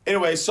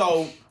 Anyway,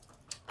 so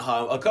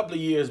a couple of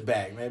years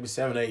back, maybe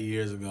 7, 8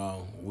 years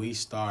ago, we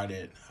sat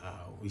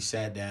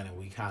down and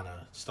we kind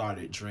of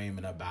started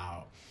dreaming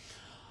about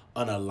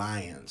an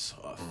alliance,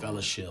 a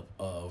fellowship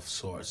of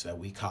sorts that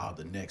we call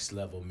the Next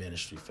Level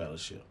Ministry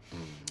Fellowship.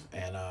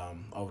 And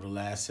over the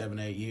last 7,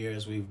 8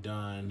 years, we've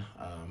done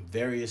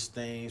various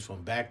things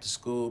from back to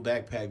school,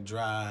 backpack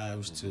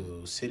drives,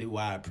 to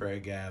citywide prayer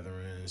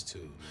gatherings,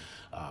 to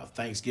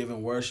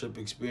Thanksgiving worship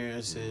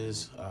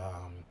experiences,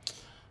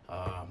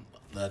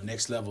 the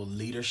Next Level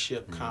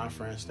Leadership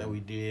Conference that we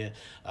did.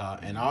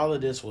 And all of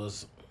this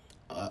was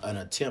an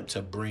attempt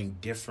to bring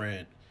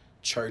different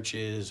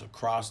churches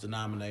across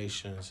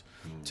denominations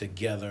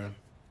together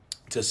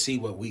to see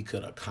what we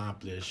could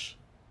accomplish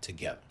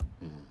together.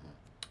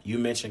 You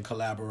mentioned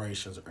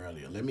collaborations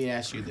earlier. Let me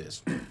ask you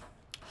this.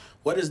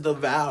 What is the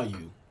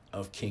value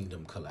of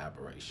kingdom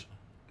collaboration?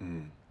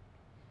 Man,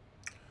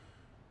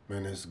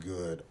 that's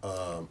good.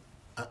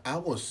 I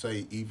will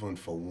say, even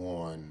for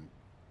one,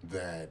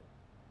 that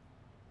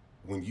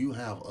when you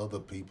have other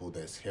people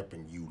that's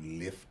helping you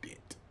lift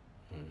it,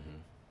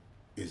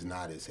 it's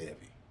not as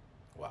heavy.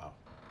 Wow.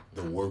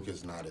 The work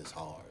is not as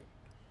hard.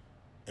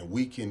 And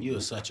we can... You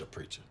are such a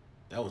preacher.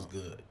 That was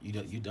good.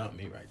 You dumped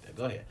me right there.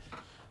 Go ahead.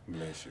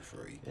 Bless you,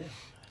 free.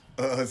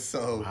 Yeah.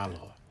 So... My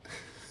Lord.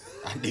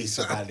 I need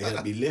somebody to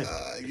help me lift.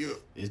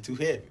 It's too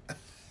heavy.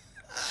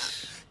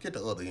 Get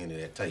the other end of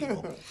that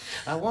table.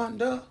 I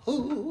wonder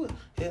who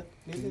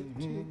helped me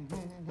lift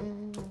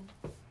you.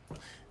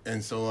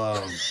 And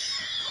so,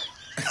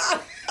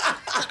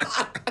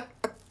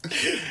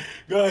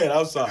 Go ahead.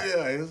 I'm sorry.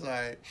 Yeah, it's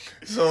like...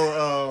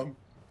 So,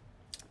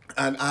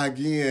 and I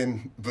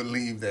again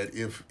believe that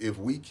if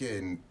we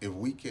can,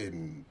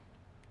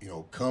 you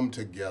know, come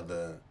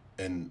together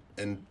and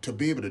to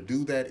be able to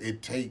do that,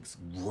 it takes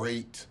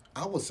great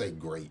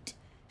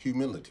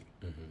humility.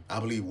 I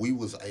believe we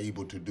was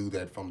able to do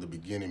that from the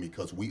beginning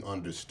because we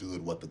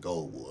understood what the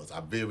goal was.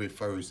 Our very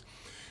first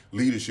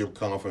leadership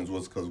conference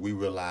was because we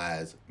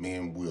realized,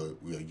 man,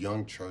 we're a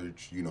young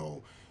church, you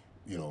know,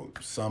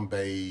 some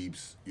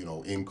babes, you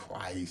know, in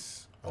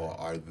Christ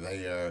are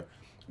there.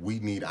 We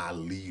need our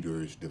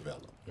leaders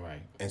developed.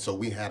 Right. And so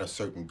we had a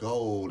certain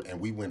goal and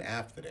we went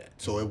after that.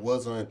 So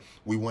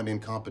we weren't in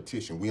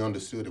competition. We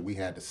understood that we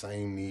had the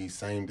same needs,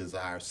 same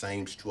desires,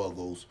 same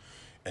struggles.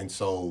 And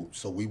so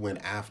we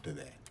went after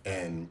that.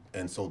 And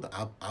so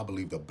I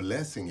believe the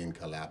blessing in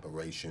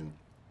collaboration,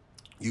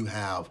 you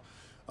have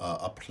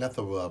a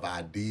plethora of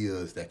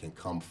ideas that can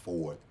come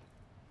forth.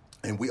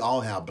 And we all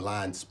have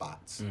blind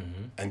spots.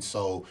 And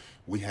so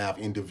we have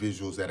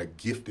individuals that are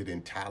gifted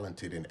and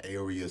talented in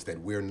areas that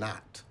we're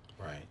not.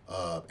 Right.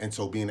 And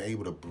so being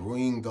able to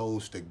bring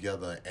those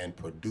together and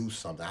produce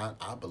something,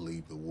 I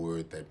believe the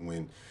word that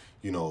when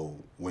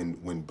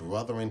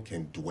brethren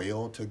can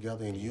dwell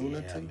together in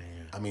unity,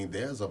 I mean,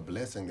 there's a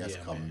blessing that's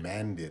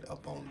commanded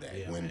upon that.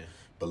 Yeah, when man.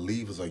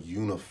 believers are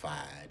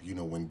unified,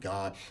 when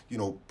God,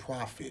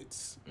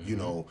 prophets,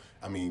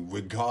 I mean,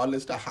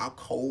 regardless of how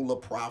cold a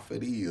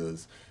prophet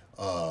is,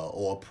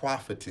 or a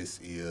prophetess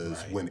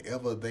is,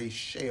 whenever they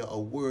share a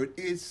word,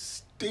 it's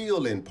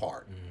still in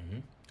part.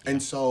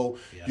 And so,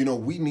 you know,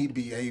 we need to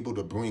be able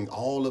to bring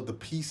all of the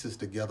pieces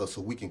together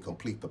so we can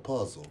complete the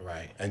puzzle.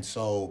 Right. And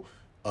so,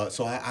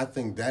 I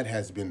think that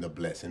has been the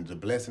blessing. The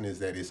blessing is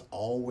that it's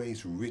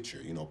always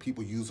richer. You know,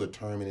 people use a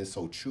term, and it's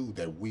so true,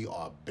 that we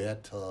are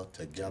better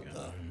together.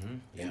 Mm-hmm.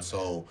 Yeah, and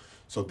so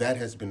that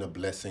has been a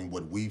blessing.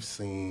 What we've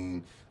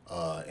seen,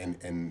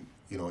 and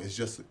you know, it's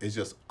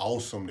just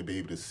awesome to be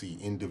able to see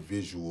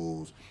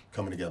individuals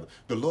coming together.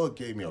 The Lord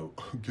gave me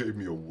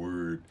a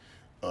word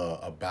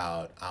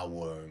about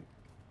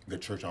the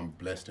church I'm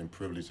blessed and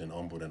privileged and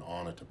humbled and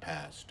honored to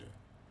pastor.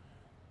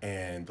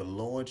 And the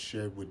Lord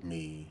shared with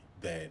me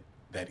that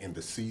in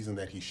the season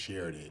that he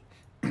shared it,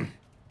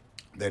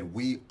 that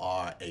we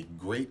are a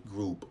great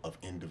group of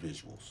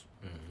individuals.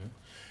 Mm-hmm.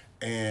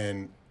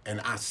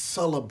 And I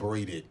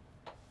celebrated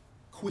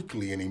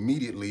quickly and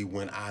immediately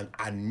when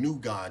I knew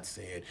God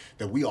said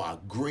that we are a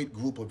great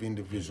group of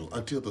individuals,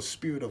 until the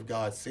Spirit of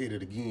God said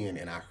it again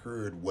and I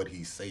heard what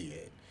he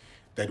said,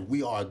 that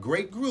we are a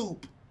great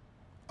group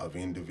of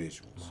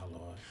individuals. My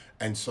Lord.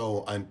 And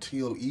so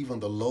until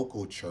even the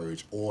local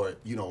church or,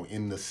 you know,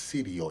 in the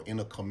city or in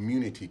a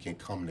community can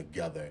come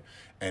together,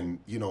 and,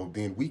 you know,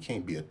 then we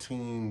can't be a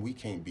team, we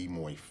can't be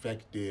more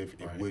effective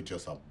if we're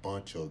just a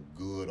bunch of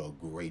good or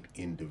great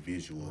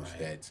individuals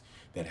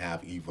that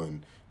have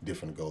even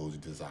different goals,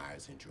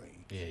 desires, and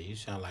dreams. Yeah, you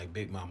sound like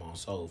Big Mama on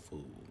Soul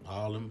Food.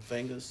 All them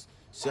fingers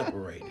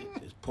separated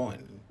is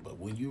pointing, but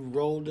when you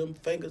roll them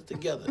fingers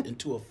together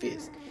into a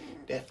fist,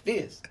 that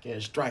fist can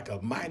strike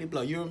a mighty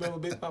blow. You remember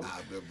Big Mama?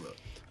 I remember.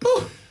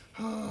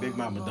 Big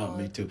Mama dumped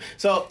me too.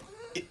 So,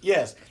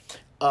 yes,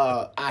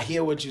 I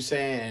hear what you're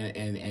saying,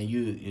 and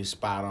you're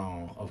spot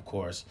on, of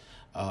course.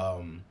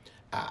 I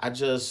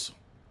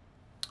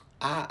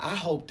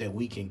hope that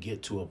we can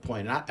get to a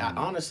point. And I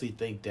honestly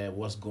think that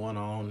what's going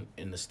on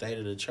in the state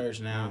of the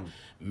church now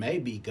may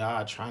be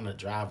God trying to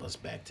drive us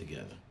back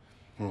together.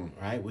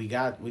 Right? We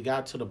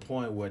got to the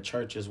point where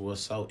churches were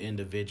so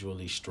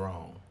individually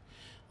strong.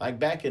 Like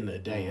back in the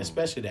day,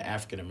 especially the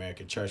African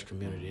American church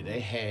community, they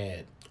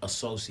had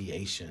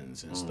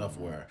associations and stuff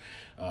where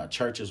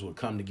churches would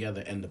come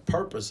together, and the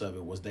purpose of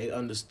it was they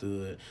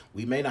understood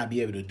we may not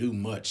be able to do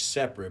much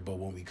separate, but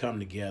when we come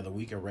together,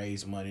 we can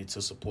raise money to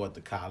support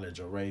the college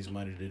or raise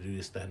money to do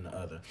this, that, and the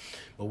other.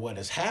 But what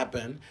has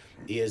happened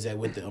is that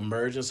with the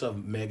emergence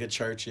of mega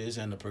churches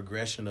and the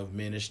progression of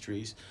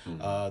ministries,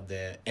 and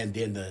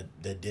then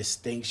the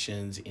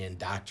distinctions in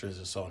doctrines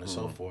and so on and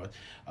so forth,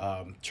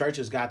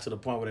 churches got to the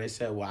point where they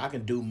said, well, I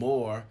can do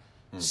more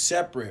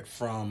separate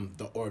from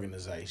the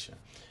organization.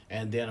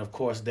 And then, of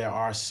course, there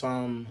are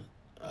some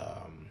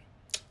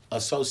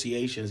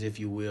associations, if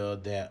you will,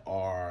 that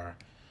are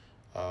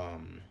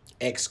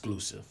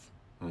exclusive,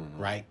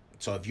 right?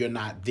 So if you're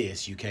not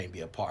this, you can't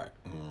be a part,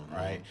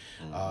 right?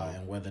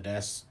 And whether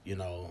that's, you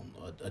know,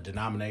 a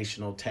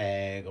denominational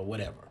tag or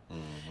whatever.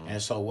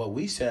 And so what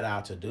we set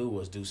out to do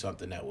was do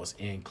something that was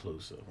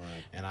inclusive.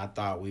 Right. And I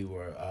thought we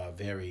were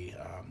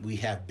we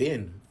have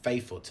been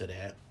faithful to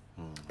that.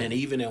 And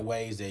even in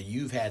ways that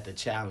you've had to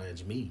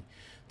challenge me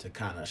to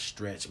kind of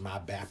stretch my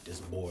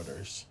Baptist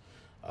borders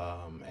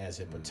as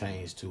it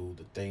pertains to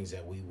the things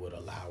that we would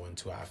allow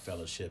into our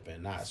fellowship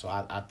and not. So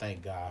I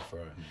thank God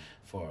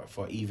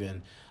for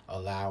even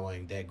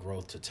allowing that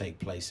growth to take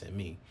place in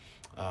me.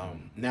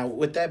 Now,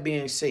 with that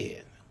being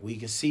said, we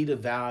can see the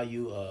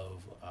value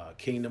of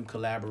kingdom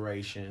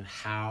collaboration,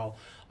 how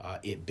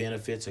it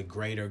benefits a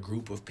greater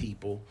group of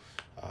people.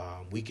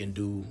 We can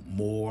do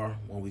more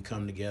when we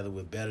come together.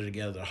 We're better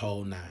together, the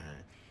whole nine.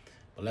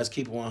 But let's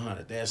keep it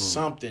 100. There's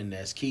something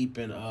that's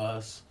keeping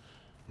us,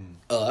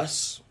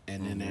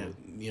 and then there,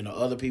 you know,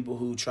 other people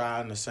who try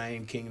in the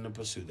same kingdom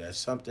pursuit. There's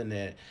something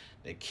that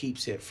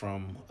keeps it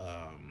from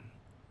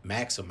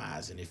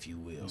maximizing, if you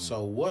will.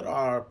 So what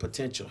are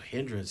potential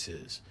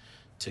hindrances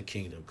to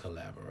kingdom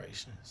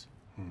collaborations?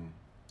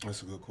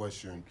 That's a good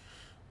question.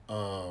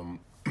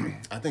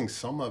 I think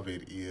some of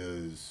it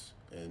is,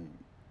 and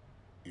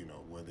you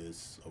know, whether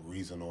it's a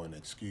reason or an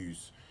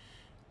excuse,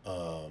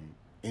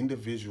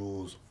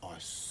 individuals are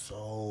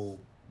so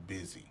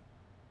busy.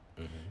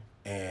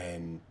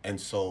 And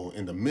so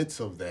in the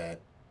midst of that,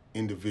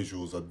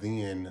 individuals are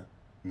then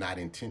not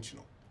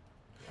intentional.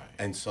 Right.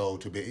 And so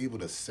to be able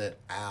to set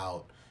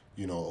out,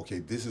 you know, okay,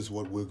 this is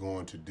what we're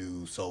going to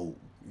do. So,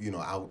 you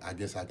know, I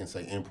guess I can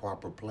say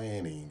improper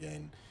planning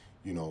and,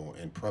 you know,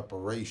 and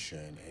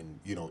preparation and,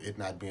 you know, it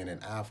not being an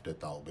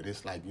afterthought, but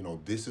it's like, you know,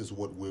 this is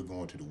what we're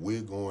going to do.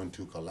 We're going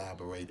to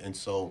collaborate. And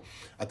so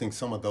I think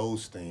some of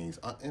those things,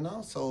 and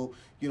also,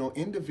 you know,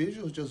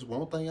 individuals just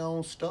want their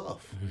own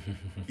stuff.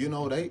 You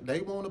know, they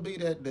want to be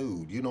that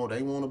dude. You know,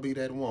 they want to be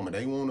that woman.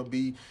 They want to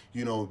be,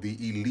 you know, the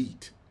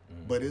elite.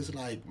 But it's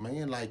like,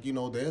 man, like, you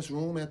know, there's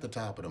room at the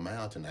top of the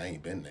mountain. I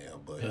ain't been there,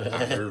 but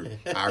I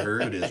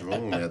heard there's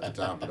room at the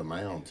top of the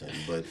mountain.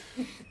 But,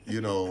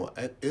 you know,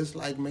 it's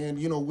like, man,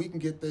 you know, we can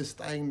get this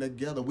thing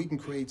together. We can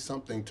create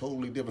something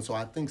totally different. So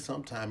I think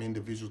sometimes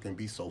individuals can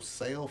be so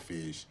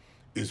selfish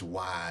is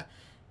why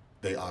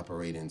they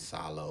operate in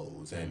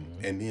silos.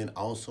 And then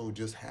also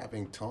just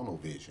having tunnel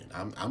vision.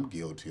 I'm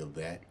guilty of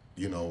that.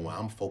 You know,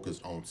 I'm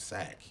focused on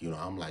SAC. You know,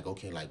 I'm like,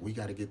 okay, like we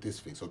got to get this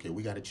fixed. Okay,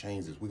 we got to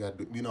change this. We got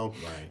to, you know,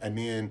 Right. and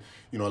then,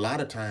 you know, a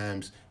lot of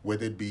times,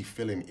 whether it be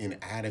feeling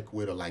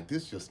inadequate or like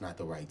this just not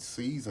the right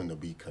season to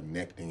be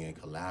connecting and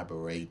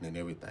collaborating and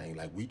everything.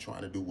 Like we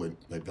trying to do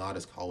what God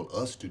has called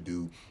us to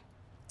do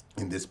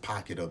in this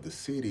pocket of the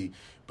city.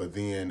 But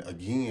then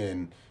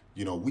again,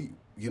 you know,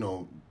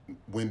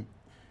 when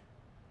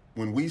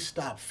we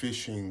stop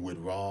fishing with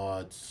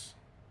rods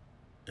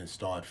and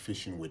start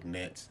fishing with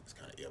nets, it's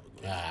kind of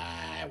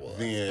evergreen.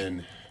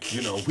 Then,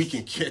 you know, we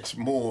can catch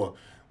more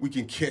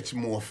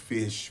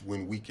fish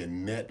when we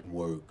can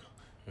network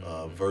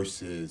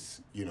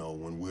versus, you know,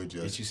 when we're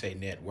just. Did you say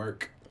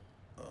network?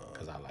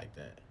 Because I like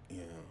that.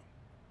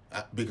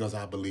 Yeah. Because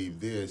I believe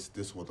this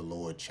is what the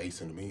Lord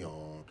chastened me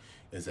on,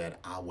 is that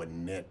our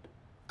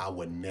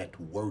net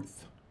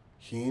worth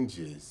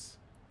hinges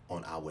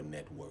on our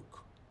network.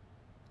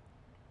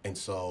 And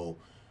so,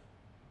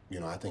 you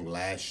know, I think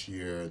last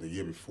year, the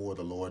year before,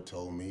 the Lord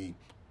told me,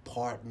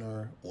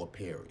 partner or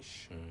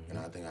perish. And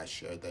I think I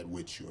shared that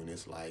with you. And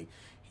it's like,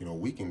 you know,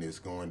 we can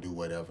just go and do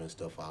whatever and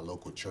stuff for our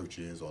local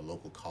churches or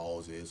local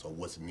causes or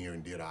what's near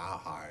and dear to our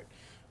heart.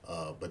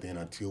 But then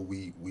until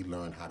we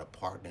learn how to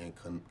partner and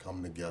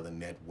come together,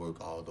 network,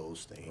 all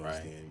those things,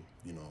 Right. then,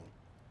 you know.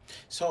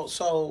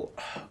 So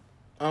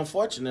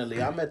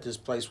unfortunately, I'm at this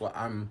place where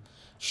I'm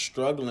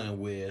struggling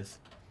with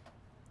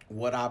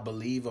what I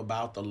believe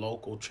about the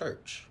local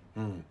church,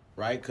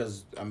 right?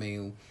 Because, I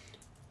mean,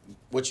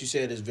 what you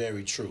said is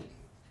very true.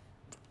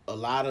 A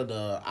lot of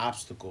the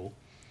obstacle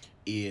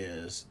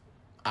is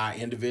our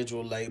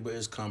individual labor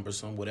is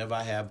cumbersome. Whatever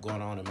I have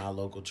going on in my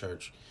local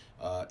church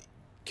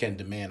can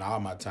demand all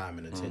my time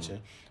and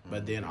attention.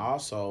 But then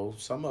also,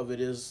 some of it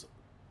is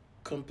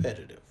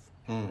competitive,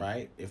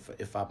 right?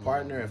 If I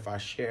partner, if I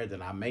share,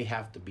 then I may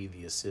have to be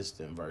the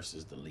assistant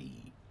versus the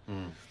lead.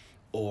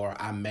 Or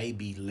I may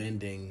be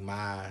lending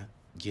my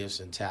gifts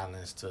and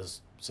talents to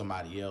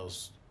somebody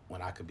else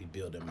when I could be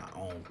building my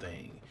own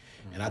thing.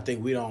 And I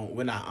think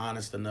we're not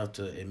honest enough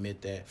to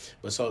admit that.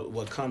 But so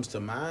what comes to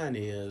mind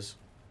is,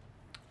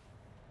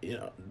 you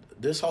know,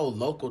 this whole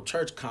local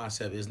church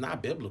concept is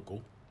not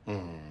biblical,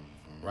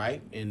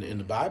 right? In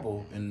the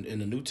Bible, in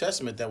the New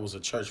Testament, there was a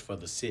church for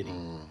the city.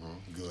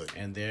 Good.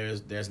 And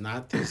there's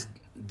not this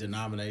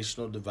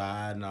denominational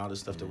divide and all this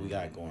stuff that we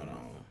got going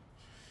on.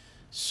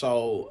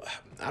 So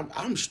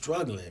I'm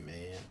struggling,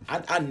 man.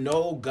 I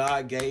know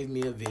God gave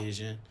me a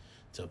vision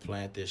to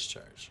plant this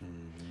church.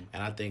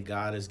 And I think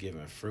God has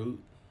given fruit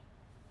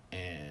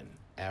and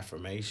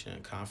affirmation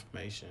and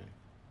confirmation.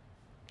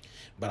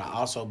 But I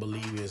also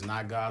believe it's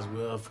not God's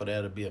will for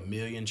there to be 1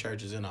 million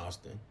churches in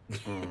Austin.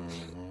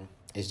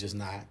 It's just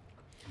not.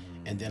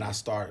 And then I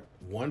start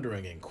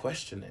wondering and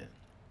questioning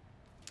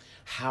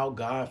how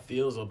God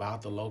feels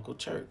about the local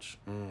church.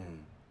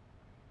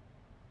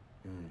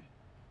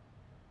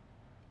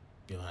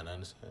 You know how to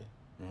understand?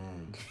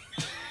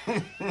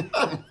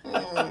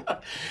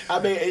 I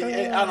mean,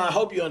 and I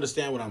hope you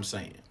understand what I'm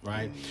saying,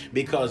 right?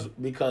 Because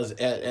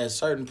at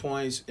certain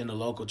points in the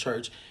local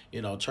church,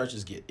 you know,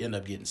 churches end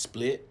up getting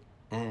split,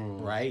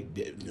 right?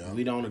 Yeah.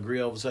 We don't agree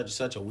over such and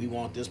such, or we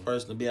want this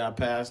person to be our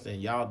pastor and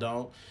y'all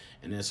don't,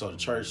 and then so the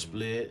church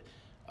split.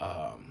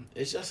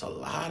 It's just a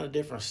lot of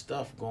different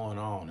stuff going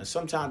on, and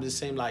sometimes it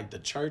seems like the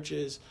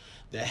churches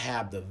that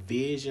have the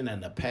vision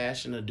and the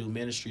passion to do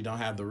ministry don't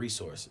have the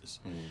resources.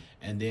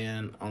 And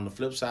then on the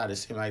flip side, it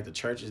seems like the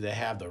churches that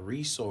have the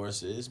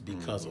resources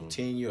because of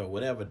tenure or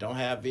whatever don't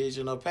have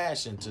vision or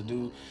passion to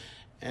do.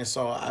 And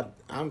so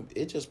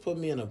it just put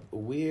me in a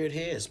weird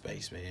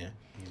headspace, man,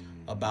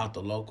 about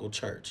the local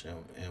church.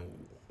 And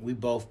we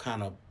both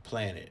kind of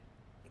planted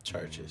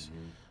churches.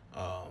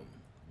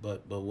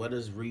 But what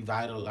does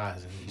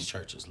revitalizing these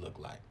churches look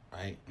like,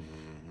 right?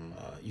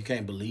 You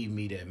can't believe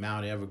me that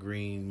Mount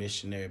Evergreen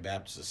Missionary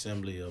Baptist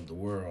Assembly of the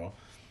World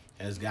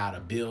has got a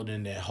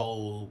building that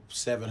holds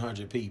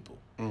 700 people,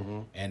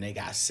 and they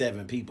got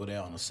 7 people there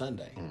on a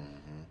Sunday.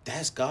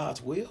 That's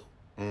God's will.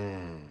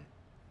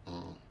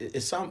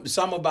 It's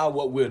something about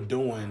what we're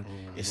doing.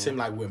 It seems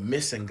like we're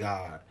missing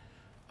God,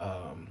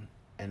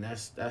 and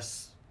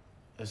that's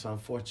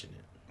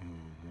unfortunate.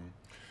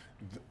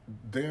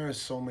 There are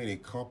so many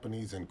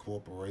companies and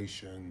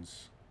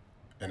corporations,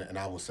 and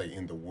I would say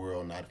in the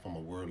world, not from a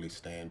worldly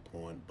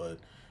standpoint, but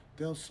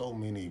there's so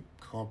many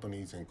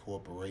companies and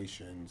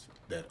corporations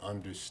that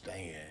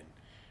understand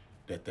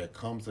that there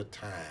comes a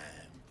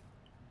time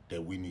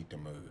that we need to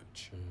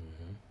merge.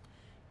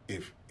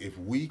 If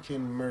we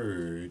can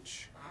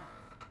merge,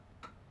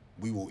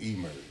 we will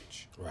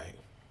emerge. Right.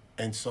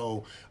 And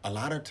so a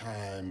lot of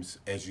times,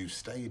 as you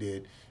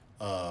stated,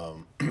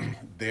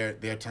 there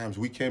are times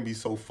we can be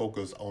so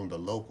focused on the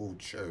local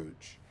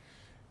church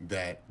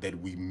that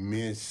we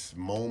miss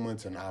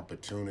moments and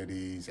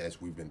opportunities, as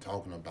we've been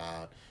talking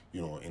about,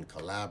 you know, in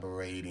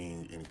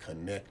collaborating, in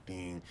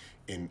connecting,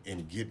 in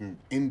getting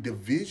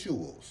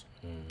individuals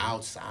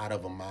outside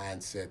of a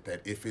mindset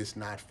that if it's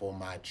not for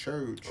my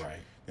church,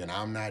 then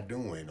I'm not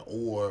doing.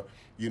 Or,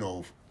 you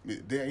know,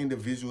 there are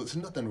individuals,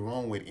 there's nothing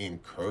wrong with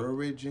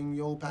encouraging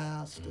your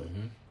pastor.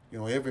 You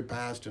know, every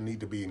pastor need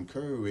to be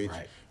encouraged,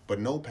 Right. but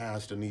no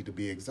pastor need to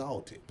be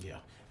exalted. Yeah.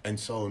 And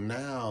so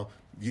now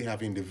you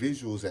have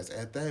individuals that's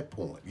at that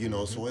point, you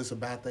know, so it's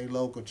about their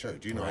local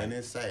church, you know, and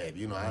it's sad.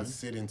 You know, I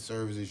sit in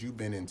services, you've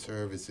been in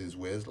services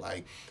where it's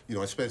like, you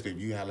know, especially if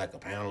you have like a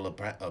panel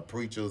of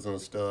preachers and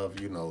stuff,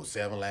 you know,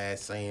 7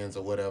 last sayings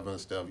or whatever and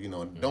stuff, you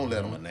know, don't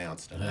let them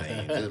announce the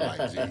name, just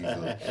like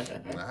Jesus.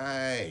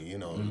 Hey, you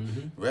know,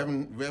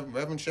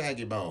 Reverend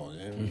Shaggy Bones,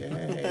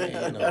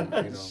 yeah, you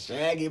know.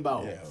 Shaggy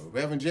Bones. Yeah,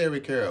 Reverend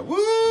Jerry Carroll,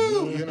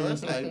 woo! You know,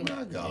 it's like,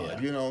 my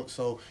God, you know,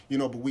 so, you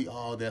know, but we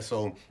all there,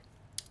 so,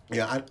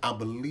 yeah, I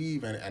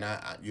believe, and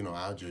I, you know,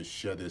 I'll just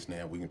share this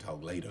now. We can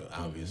talk later,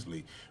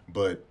 obviously,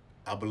 but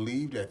I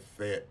believe that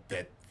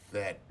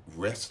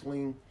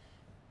wrestling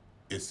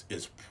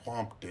is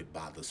prompted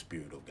by the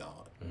Spirit of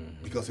God,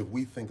 because if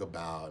we think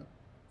about,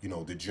 you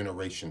know, the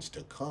generations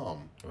to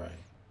come, Right.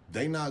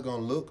 they not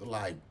gonna look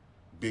like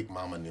Big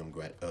Mama and them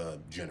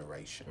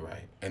generation,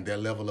 Right. and their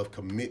level of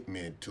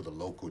commitment to the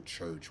local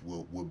church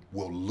will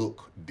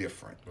look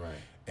different, Right.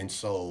 and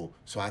so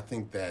I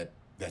think that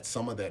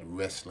some of that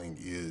wrestling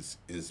is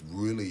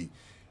really,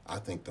 I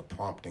think, the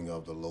prompting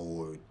of the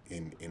Lord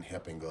in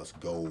helping us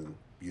go,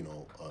 you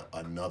know,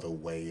 another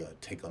way,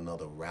 take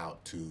another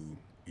route to,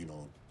 you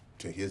know,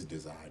 to His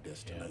desired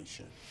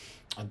destination.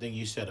 I think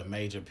you said a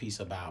major piece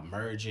about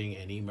merging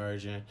and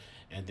emerging,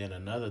 and then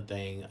another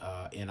thing,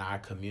 in our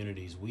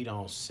communities, we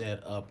don't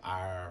set up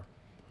our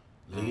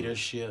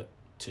leadership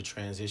to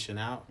transition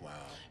out. Wow.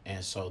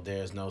 And so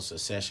there's no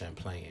succession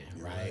plan,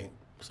 right?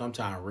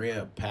 Sometimes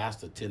Reb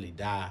pastor till he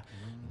die,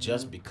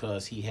 just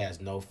because he has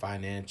no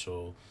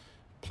financial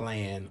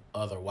plan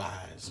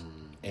otherwise.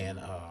 And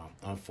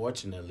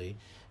unfortunately,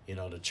 you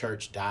know, the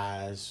church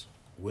dies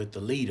with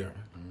the leader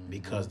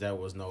because there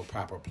was no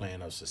proper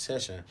plan of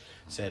succession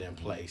set in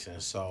place.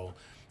 And so,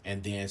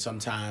 and then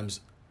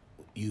sometimes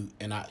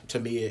to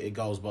me, it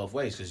goes both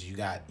ways, because you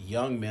got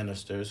young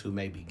ministers who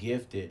may be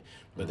gifted,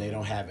 but they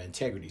don't have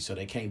integrity, so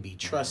they can't be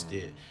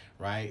trusted,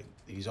 right?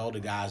 These older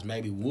guys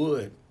maybe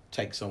would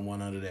take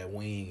someone under their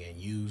wing and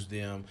use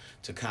them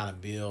to kind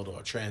of build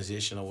or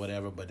transition or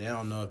whatever, but they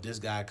don't know if this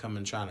guy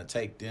coming trying to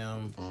take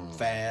them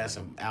fast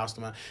and oust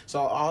them out.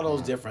 So all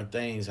those different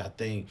things, I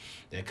think,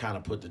 that kind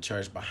of put the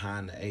church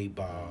behind the 8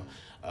 ball.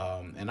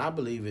 And I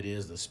believe it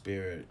is the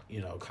Spirit, you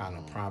know, kind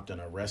of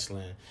prompting or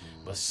wrestling,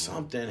 but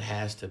something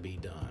has to be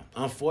done.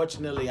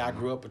 Unfortunately, I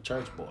grew up a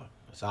church boy.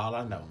 That's all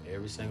I know.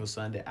 Every single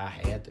Sunday, I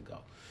had to go.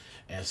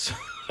 And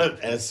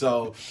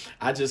so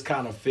I just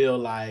kind of feel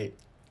like,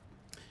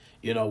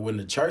 you know, when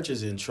the church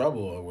is in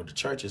trouble or when the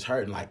church is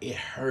hurting, like, it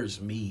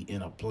hurts me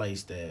in a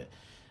place that,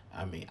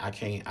 I mean, I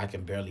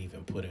can barely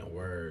even put in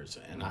words,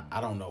 and I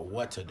don't know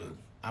what to do.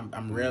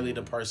 I'm rarely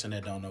the person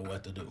that don't know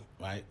what to do,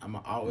 right? I'm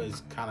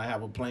always kind of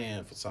have a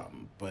plan for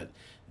something, but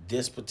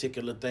this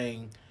particular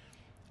thing,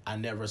 I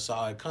never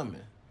saw it coming.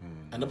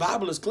 And the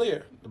Bible is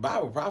clear. The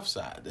Bible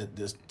prophesied that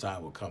this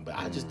time would come, but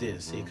I just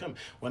didn't see it coming.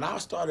 When I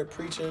started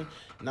preaching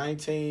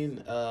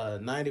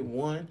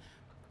 1991,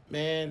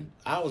 man,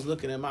 I was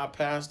looking at my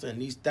pastor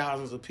and these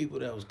thousands of people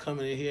that was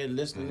coming in here and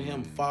listening to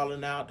him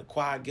falling out, the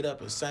choir get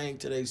up and sing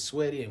till they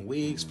sweaty and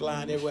wigs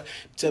flying everywhere.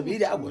 To me,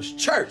 that was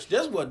church.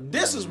 This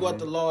is what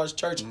the Lord's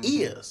church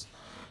is.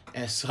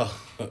 And so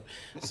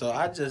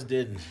I just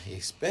didn't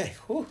expect,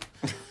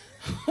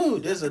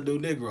 this is a new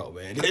Negro,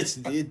 man. These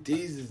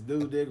is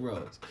new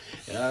Negroes.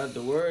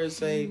 The words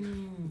say,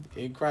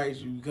 in Christ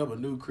you become a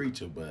new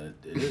creature,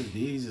 but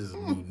these is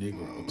new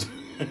Negroes.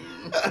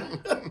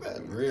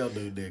 Real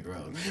new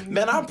Negroes.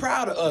 Man, I'm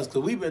proud of us,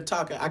 because we've been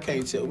talking, I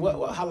can't tell,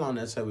 how long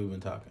that say we've been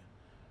talking?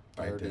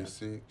 Right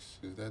 36,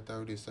 is that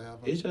 37?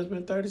 It's just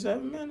been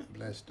 37 minutes.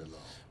 Bless the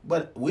Lord.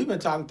 But we've been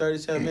talking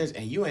 37 minutes,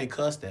 and you ain't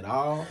cussed at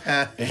all.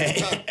 You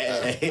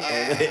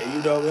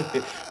know,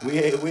 we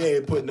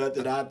ain't put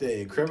nothing out there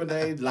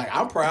incriminating. Like,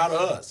 I'm proud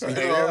of us. You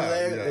know what I'm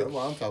saying?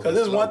 Because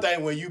it's one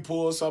thing when you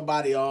pull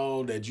somebody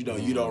on that you know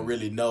you don't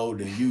really know,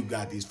 then you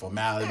got these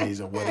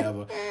formalities or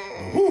whatever.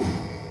 But,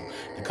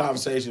 the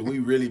conversation we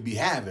really be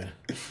having.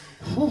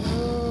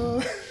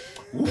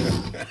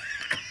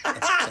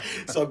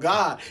 So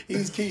God,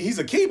 he's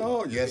a keeper.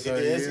 Oh, yes, sir.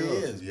 Yes, he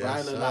is. Yes,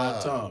 right on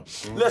our tongue.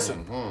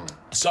 Listen,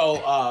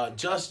 so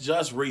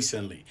just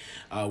recently,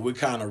 we're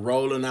kind of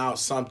rolling out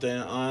something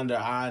under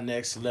our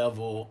next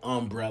level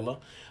umbrella,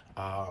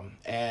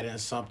 adding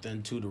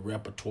something to the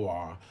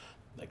repertoire.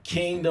 The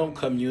Kingdom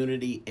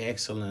Community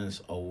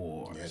Excellence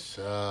Award. Yes,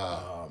 sir.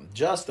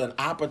 Just an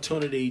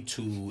opportunity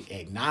to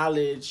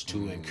acknowledge,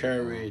 to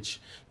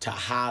encourage, to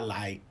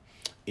highlight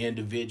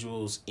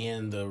individuals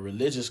in the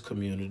religious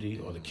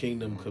community or the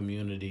kingdom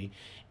community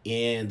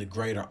in the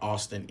greater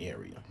Austin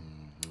area.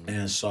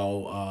 And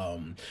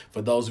so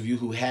for those of you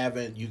who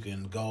haven't, you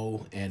can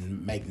go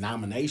and make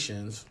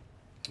nominations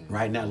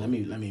right now. Let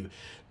me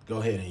go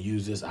ahead and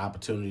use this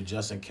opportunity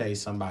just in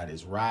case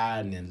somebody's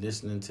riding and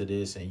listening to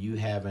this and you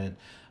haven't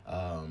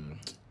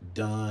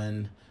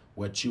done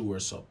what you were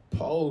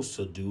supposed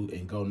to do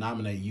and go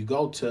nominate. You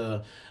go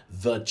to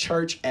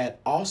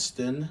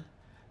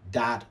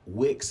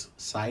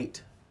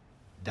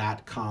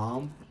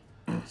thechurchataustin.wixsite.com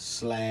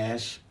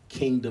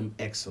Kingdom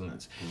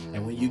Excellence.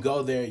 And when you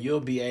go there, you'll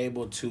be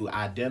able to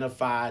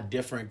identify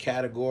different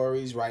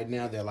categories. Right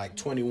now, they're like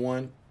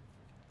 21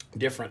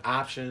 different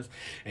options.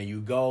 And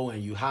you go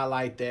and you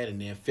highlight that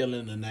and then fill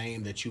in the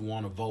name that you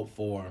want to vote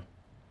for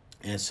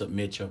and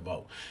submit your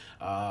vote.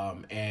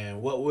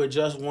 And what we're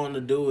just wanting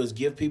to do is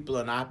give people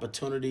an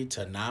opportunity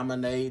to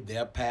nominate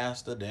their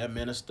pastor, their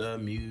minister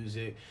of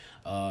music,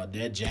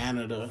 their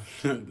janitor,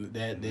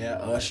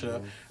 their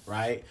usher,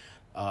 right?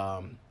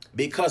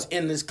 Because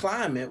in this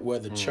climate where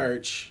the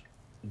church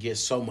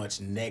gets so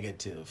much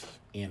negative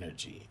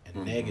energy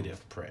and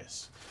negative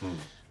press,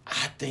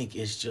 I think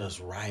it's just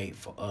right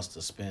for us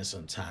to spend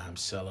some time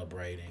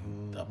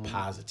celebrating the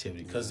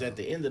positivity. Because at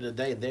the end of the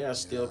day, there are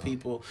still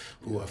people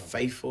who are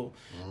faithful.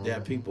 There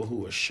are people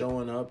who are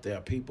showing up. There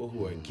are people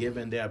who are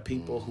giving. There are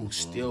people who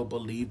still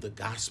believe the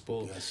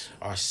gospel,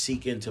 are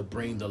seeking to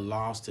bring the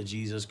lost to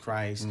Jesus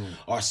Christ,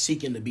 are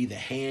seeking to be the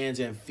hands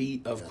and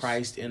feet of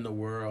Christ in the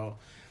world.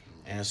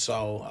 And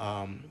so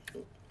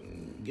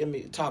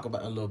talk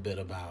about a little bit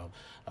about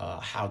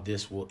how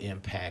this will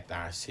impact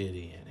our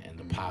city and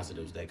the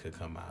positives that could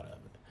come out of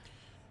it.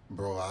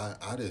 Bro,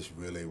 I just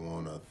really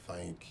want to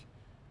thank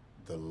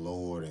the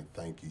Lord and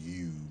thank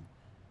you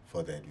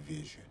for that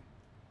vision,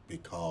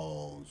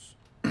 because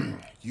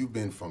you've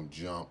been from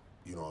jump,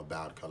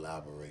 about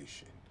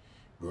collaboration,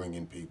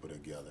 bringing people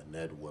together,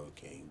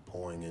 networking,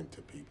 pouring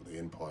into people. The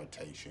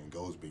impartation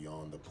goes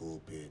beyond the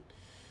pulpit.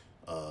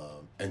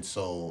 And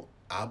so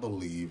I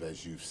believe,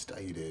 as you've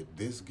stated,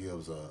 this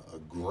gives a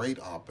great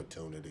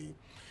opportunity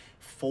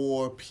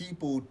for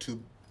people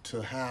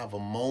to have a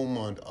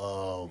moment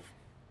of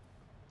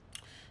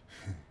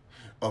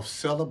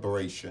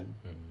celebration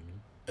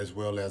as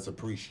well as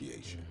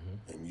appreciation.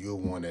 And you're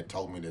one that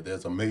taught me that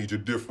there's a major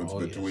difference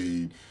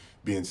between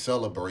being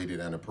celebrated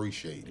and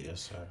appreciated.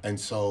 Yes, sir. And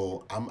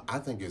so I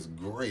think it's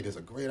great. It's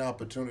a great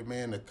opportunity,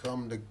 man, to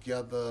come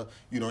together,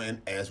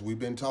 and as we've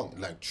been talking,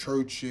 like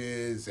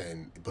churches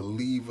and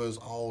believers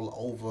all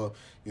over,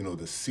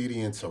 the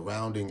city and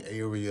surrounding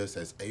areas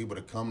that's able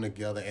to come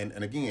together.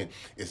 And again,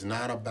 it's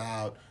not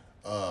about,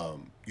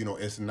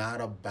 it's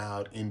not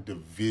about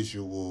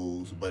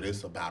individuals, but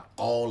it's about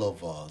all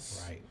of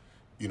us. Right.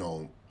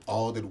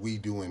 All that we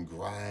do in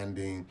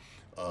grinding,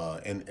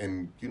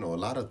 and a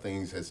lot of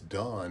things that's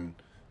done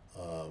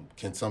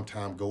can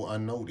sometimes go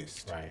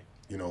unnoticed. Right.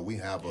 We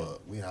have a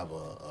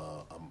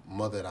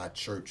mother at our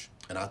church,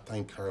 and I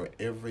thank her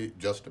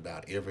just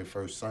about every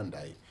first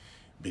Sunday,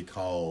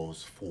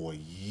 because for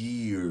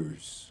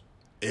years,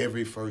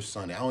 every first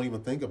Sunday, I don't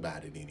even think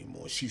about it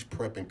anymore, she's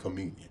prepping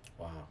communion.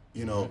 Wow.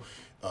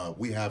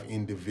 We have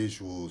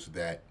individuals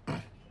that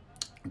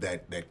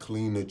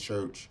clean the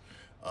church.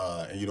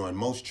 And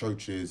most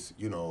churches,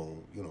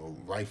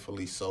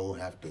 rightfully so,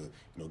 have to,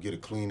 get a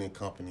cleaning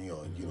company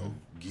or,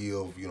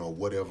 give,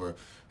 whatever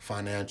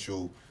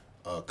financial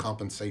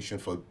compensation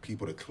for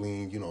people to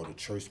clean, the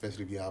church,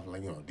 especially if you have,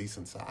 like, a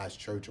decent sized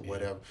church or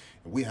whatever.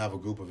 And we have a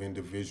group of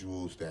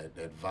individuals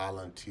that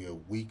volunteer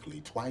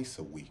weekly, twice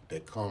a week,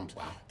 that comes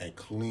and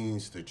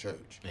cleans the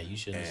church. Now, you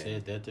shouldn't have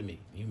said that to me.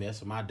 You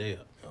messing my day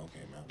up.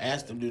 Okay, man.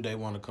 Ask them, do they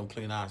want to come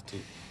clean ours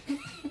too?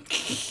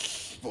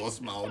 For a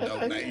small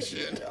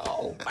donation.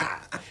 Oh, my.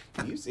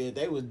 You said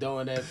they was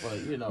doing that for, for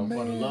the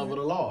love of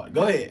the Lord.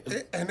 Go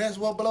ahead. And that's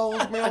what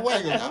blows me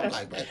away. I'm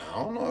like, man, I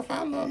don't know if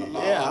I love the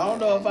Lord. Yeah, I don't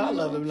know if I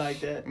love him like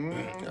that.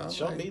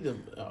 Show like, me the...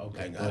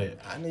 Okay, like, go ahead.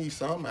 I need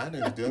something. I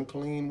didn't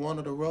clean one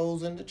of the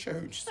rows in the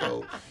church.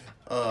 So,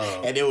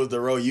 and it was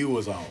the row you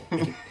was on.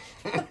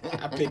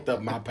 I picked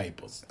up my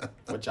papers.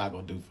 What y'all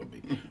gonna do for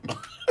me?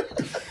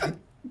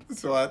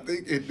 So I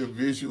think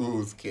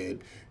individuals can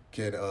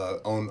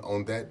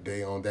on that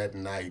day, on that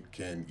night,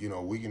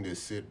 we can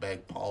just sit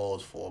back,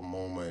 pause for a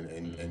moment,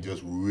 and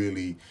just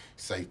really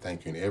say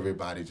thank you. And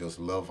everybody just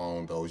love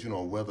on those,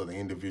 whether the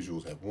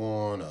individuals have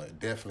won, or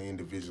definitely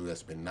individuals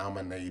that's been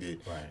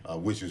nominated, right.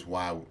 Which is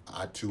why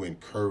I too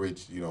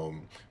encourage,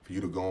 for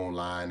you to go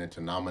online and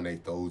to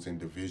nominate those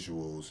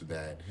individuals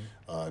that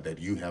that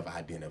you have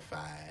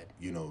identified.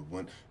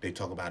 When they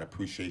talk about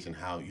appreciation,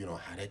 how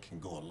that can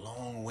go a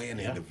long way in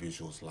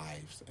individuals'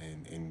 lives,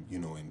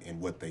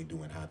 and what they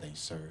do and how they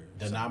serve.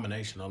 The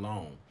nomination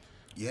alone,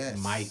 yes,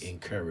 might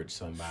encourage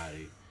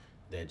somebody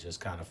that just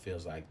kind of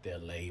feels like their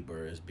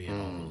labor is being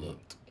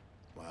overlooked.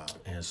 Wow.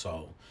 And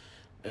so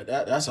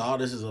that's all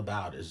this is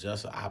about. It's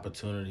just an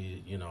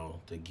opportunity,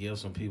 to give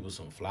some people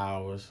some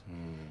flowers,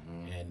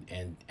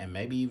 and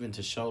maybe even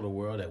to show the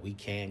world that we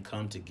can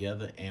come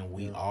together, and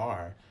we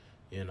are.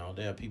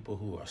 There are people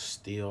who are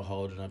still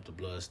holding up the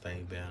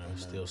bloodstained banner,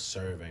 still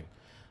serving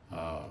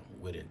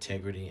with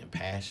integrity and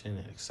passion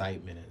and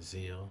excitement and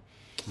zeal.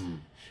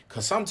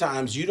 Because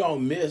sometimes you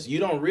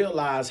don't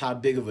realize how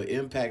big of an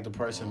impact a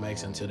person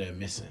makes until they're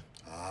missing.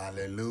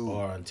 Hallelujah.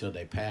 Or until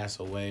they pass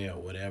away or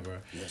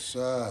whatever. Yes,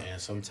 sir. And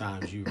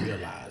sometimes you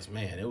realize,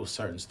 man, it was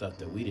certain stuff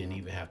that we didn't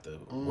even have to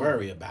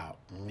worry about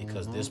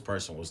because this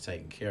person was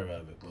taking care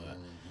of it. But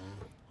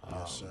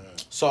Yes, sir.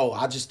 so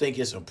I just think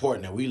it's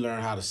important that we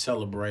learn how to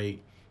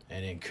celebrate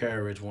and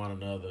encourage one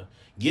another.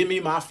 Give me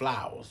my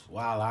flowers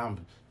while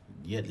I'm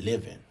yet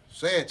living.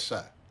 Say it,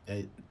 sir.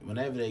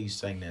 Whenever they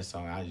sing that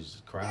song, I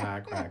just cry.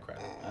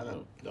 I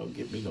don't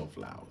give me no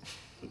flowers.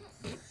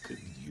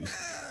 Couldn't use.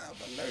 I'm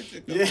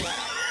allergic to Yeah.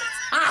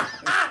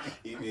 flowers.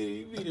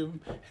 You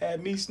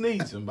had me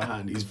sneezing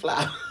behind these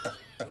flowers.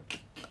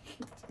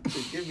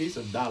 Give me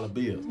some dollar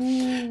bills.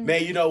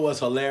 Man, you know what's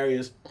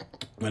hilarious?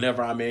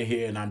 Whenever I'm in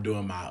here and I'm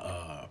doing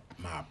my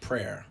my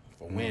prayer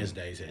for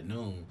Wednesdays at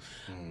noon,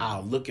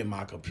 I'll look at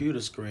my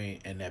computer screen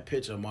and that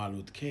picture of Martin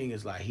Luther King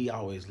is like he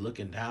always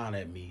looking down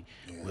at me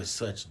with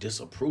such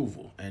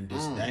disapproval and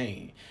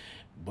disdain.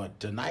 But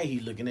tonight he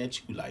looking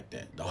at you like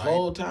that the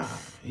whole time.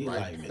 He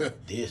like, man,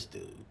 this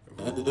dude.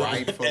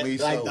 Rightfully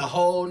like so. the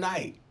whole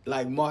night.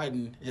 Like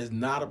Martin has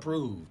not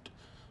approved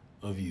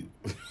of you.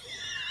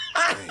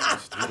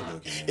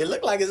 It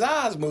looked like his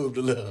eyes moved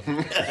a little.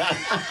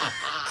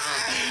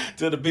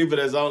 To the people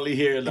that's only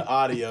hearing the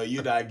audio,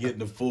 you're not getting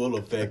the full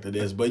effect of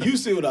this. But you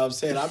see what I'm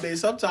saying. I mean,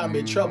 sometimes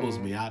it troubles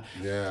me.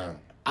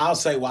 I'll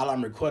say while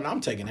I'm recording, I'm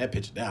taking that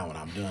picture down when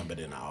I'm done, but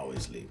then I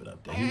always leave it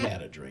up there. He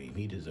had a dream.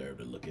 He deserved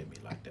to look at me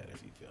like that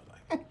if he felt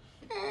like it.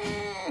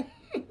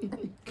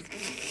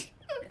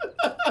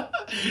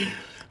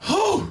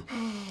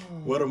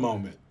 What a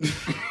moment.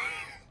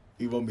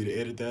 You want me to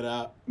edit that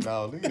out?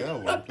 No, leave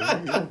that one.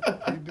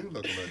 You do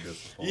look a little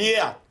disappointed.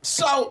 Yeah.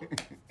 So,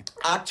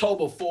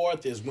 October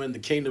 4th is when the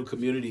Kingdom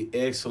Community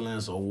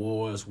Excellence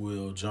Awards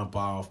will jump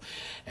off.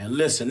 And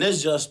listen,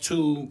 there's just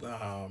two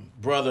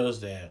brothers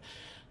that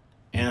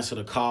answered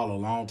a call a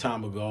long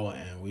time ago,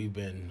 and we've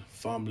been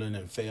fumbling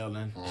and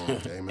failing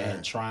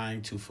and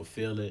trying to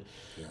fulfill it.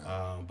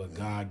 Yeah. But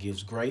God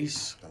gives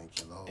grace.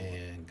 Thank you, Lord.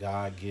 And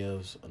God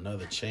gives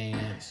another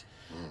chance.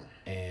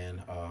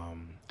 And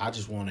I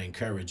just want to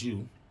encourage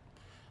you.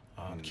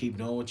 Keep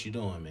doing what you're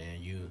doing,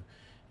 man.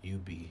 You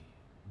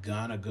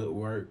begun a good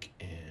work,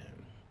 and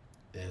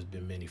there's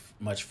been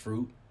much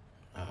fruit.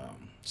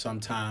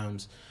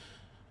 Sometimes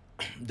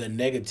the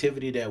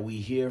negativity that we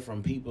hear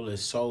from people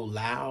is so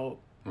loud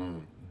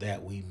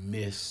that we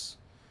miss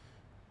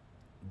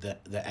the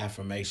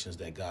affirmations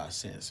that God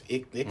sends.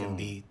 It can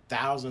be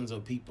thousands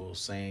of people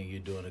saying you're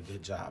doing a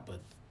good job, but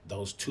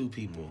those two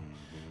people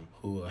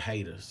who are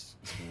haters,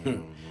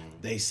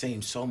 they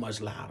seem so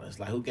much louder.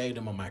 It's like, who gave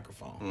them a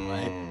microphone,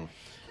 right?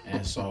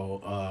 And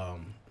so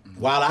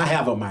while I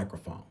have a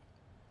microphone,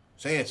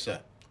 say it, sir.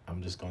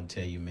 I'm just going to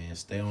tell you, man,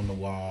 stay on the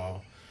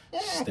wall,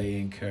 stay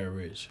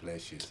encouraged.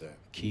 Bless you, sir.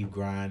 Keep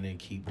grinding,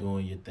 keep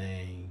doing your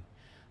thing.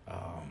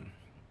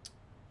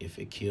 If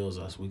it kills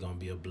us, we're going to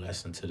be a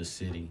blessing to the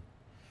city.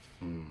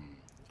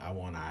 I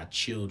want our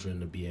children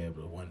to be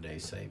able to one day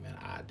say, man,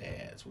 our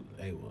dads,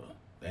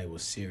 they were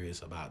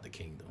serious about the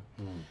kingdom.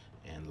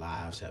 And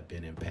lives have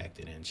been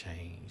impacted and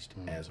changed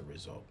as a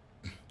result.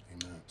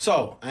 Amen.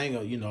 So, I ain't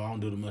gonna, I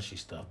don't do the mushy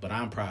stuff, but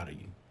I'm proud of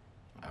you.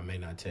 I may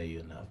not tell you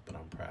enough, but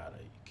I'm proud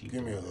of you.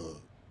 Give me a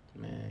hug.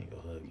 Man, I ain't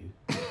gonna hug you.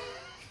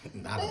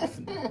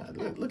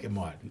 Look at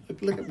Martin.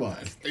 Look at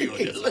Martin. Still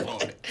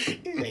disappointed.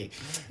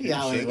 He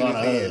always want a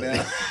hug.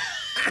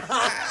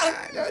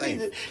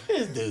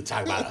 This dude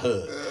talking about a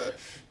hug.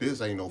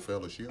 This ain't no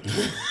fellowship.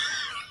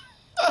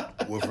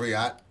 Well, Free,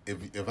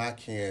 if I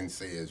can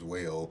say as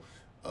well,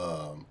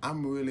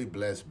 I'm really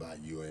blessed by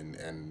you,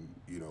 and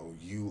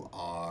you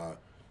are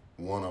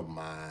one of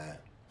my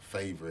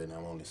favorite, and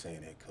I'm only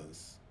saying that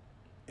because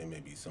it may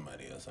be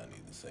somebody else I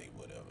need to say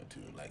whatever to,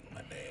 like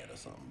my dad or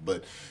something.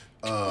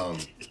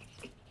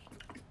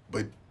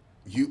 But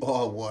you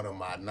are one of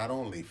my not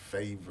only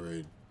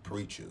favorite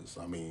preachers.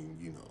 I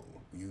mean,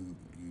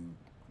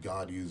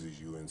 God uses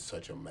you in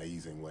such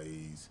amazing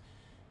ways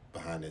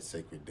behind that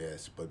sacred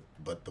desk,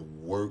 but the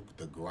work,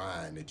 the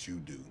grind that you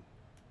do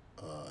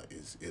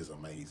is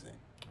amazing.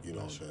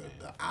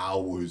 The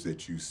hours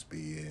that you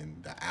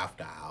spend, the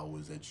after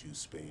hours that you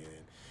spend,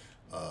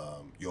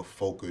 your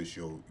focus,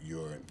 your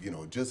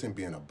just in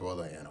being a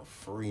brother and a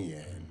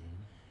friend.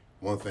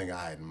 One thing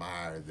I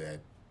admire that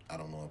I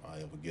don't know if I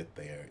ever get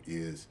there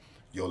is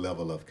your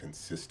level of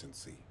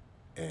consistency,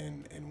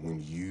 and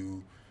when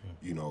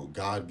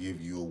God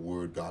give you a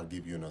word, God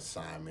give you an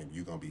assignment,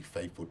 you're gonna be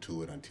faithful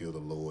to it until the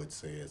Lord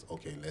says,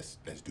 okay, let's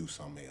do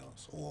something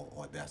else,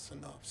 or that's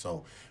enough.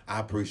 So I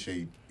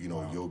appreciate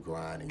your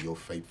grind and your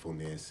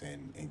faithfulness,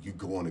 and you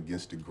going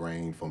against the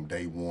grain from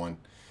day one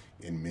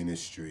in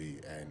ministry,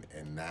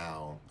 and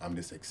now I'm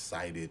just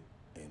excited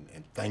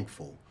and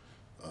thankful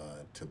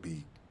to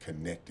be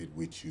connected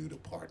with you, to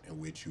partner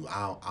with you.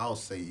 I'll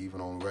say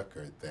even on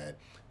record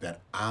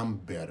that I'm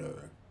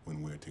better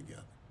when we're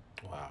together.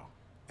 Wow.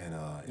 And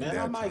man,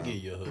 I might give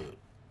you a hug.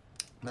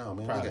 No,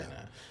 man. Probably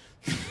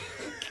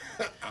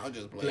not. I'll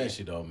just play. Bless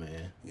you though,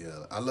 man.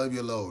 Yeah, I love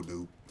your load,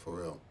 dude. For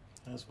real.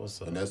 That's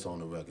what's up. And that's on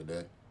the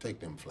record.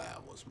 Take them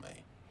flowers,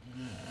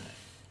 man.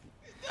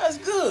 That's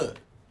good.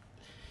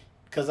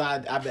 Cause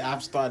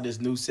I've started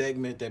this new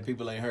segment that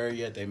people ain't heard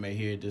yet. They may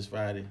hear it this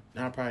Friday.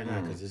 No, probably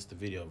not, cause it's the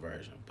video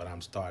version. But I'm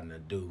starting to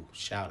do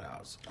shout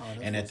outs.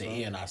 And at the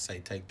end, I say,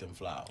 take them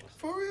flowers.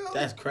 For real?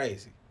 That's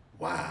crazy.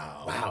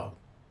 Wow.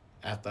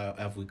 After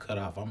we cut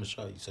off, I'm gonna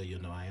show you so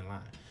you'll know I ain't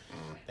lying.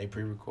 They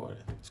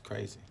pre-recorded. It's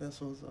crazy. That's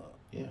what's up.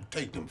 Yeah.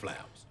 Take them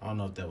flowers. I don't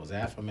know if that was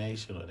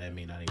affirmation or that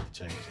mean I need to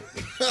change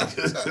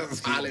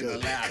it. Holly the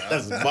ladder.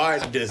 Because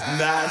Martin does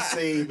not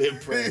seem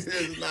impressed.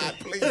 He's not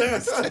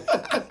pleased.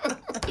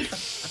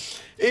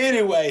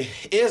 Anyway,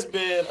 it's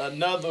been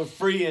another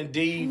Free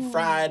Indeed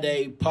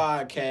Friday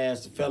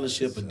podcast,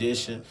 Fellowship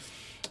Edition.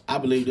 I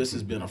believe this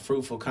has been a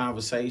fruitful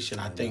conversation.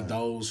 I think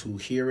those who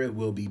hear it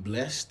will be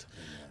blessed.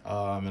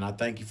 And I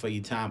thank you for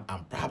your time.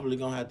 I'm probably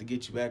going to have to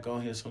get you back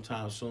on here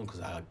sometime soon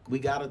because we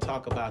got to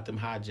talk about them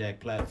hijacked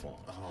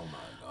platforms. Oh,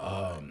 my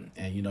God.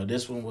 And, you know,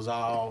 this one was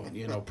all,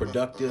 you know,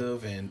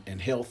 productive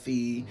and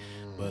healthy.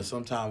 But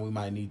sometimes we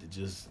might need to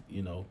just,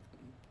 you know,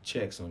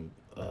 check some,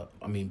 yeah.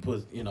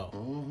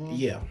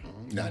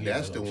 Now,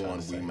 that's the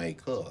one we may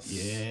cuss.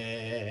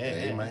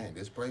 Yeah. Amen.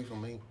 Just pray for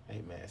me.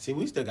 Amen. See,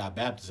 we still got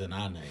Baptist in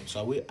our name,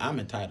 so I'm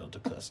entitled to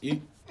cuss.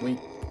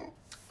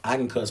 I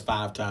can cuss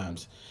 5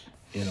 times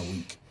in a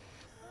week.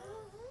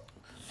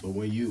 But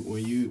when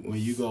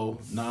you go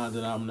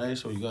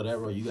non-denominational, you go that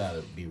road, you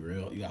gotta be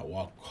real. You gotta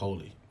walk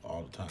holy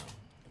all the time.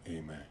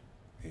 Amen.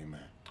 Amen.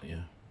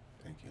 Yeah.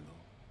 Thank you, Lord.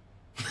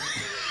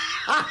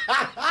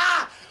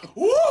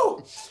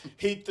 Woo!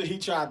 He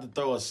tried to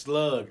throw a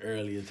slug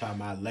earlier, talking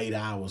about late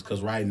hours,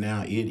 because right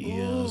now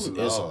it's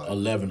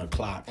 11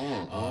 o'clock.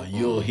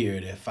 You'll hear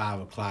it at 5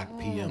 o'clock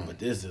p.m., but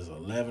this is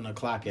 11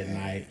 o'clock at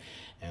night.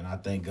 And I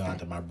thank God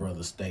that my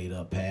brother stayed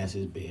up past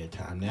his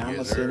bedtime. Now I'm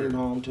going to send him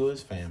home to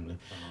his family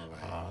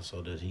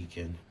so that he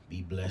can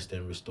be blessed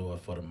and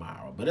restored for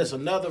tomorrow. But it's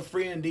another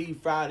Free Indeed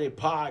Friday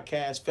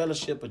podcast,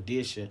 Fellowship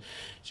Edition.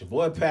 It's your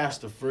boy,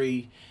 Pastor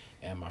Free,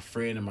 and my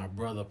friend and my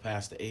brother,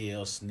 Pastor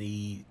A.L.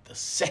 Sneed, the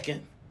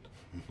second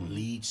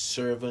lead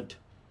servant,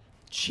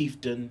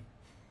 chieftain,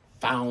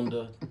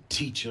 founder,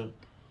 teacher,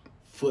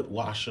 foot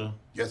washer.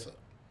 Yes, sir.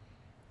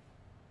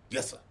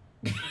 Yes, sir.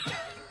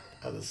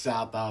 Of the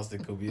South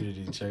Austin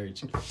Community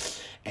Church,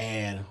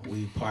 and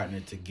we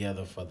partnered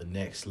together for the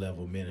Next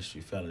Level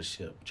Ministry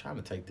Fellowship, trying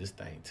to take this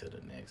thing to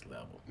the next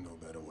level. No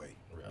better way.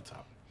 Real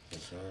talk.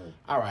 Yes, sir.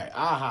 All right,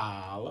 I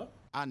holla.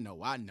 I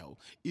know.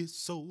 It's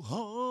so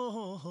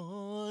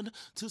hard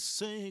to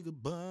say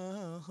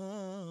goodbye.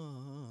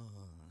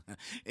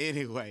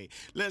 Anyway,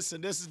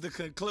 listen, this is the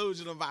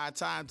conclusion of our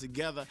time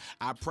together.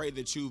 I pray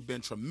that you've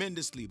been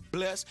tremendously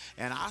blessed,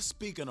 and I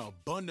speak an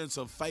abundance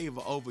of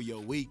favor over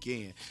your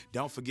weekend.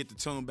 Don't forget to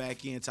tune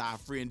back into our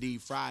Free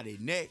Indeed Friday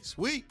next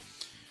week.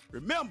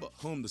 Remember,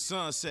 whom the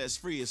Son sets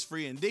free is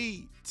free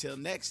indeed. Till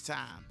next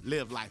time,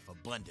 live life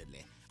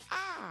abundantly.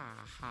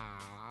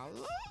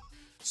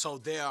 So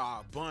there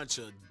are a bunch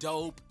of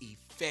dope,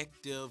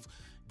 effective,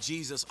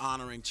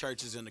 Jesus-honoring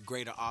churches in the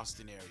greater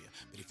Austin area.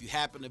 But if you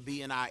happen to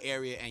be in our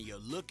area and you're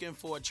looking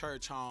for a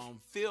church home,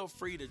 feel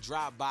free to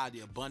drop by the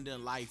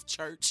Abundant Life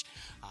Church.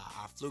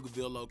 Our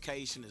Pflugerville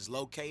location is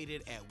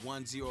located at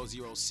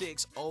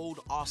 1006 Old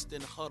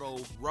Austin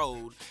Hutto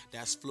Road.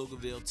 That's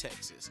Pflugerville,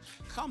 Texas.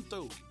 Come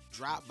through.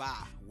 Drop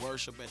by.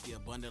 Worship at the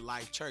Abundant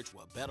Life Church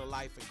where better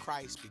life in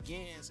Christ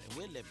begins, and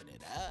we're living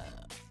it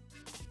up.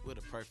 We're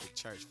the perfect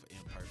church for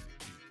imperfect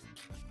people.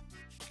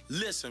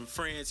 Listen,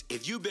 friends,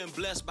 if you've been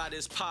blessed by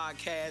this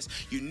podcast,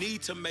 you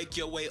need to make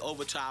your way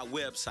over to our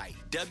website,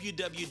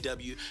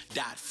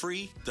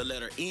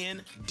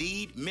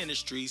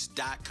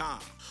 www.free-indeedministries.com.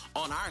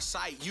 On our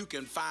site, you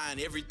can find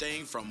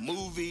everything from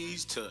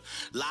movies to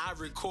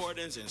live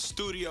recordings and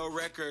studio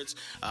records.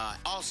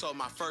 Also,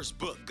 my first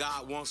book,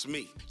 God Wants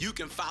Me. You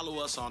can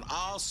follow us on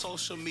all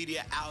social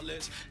media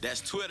outlets.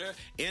 That's Twitter,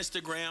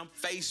 Instagram,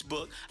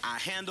 Facebook. Our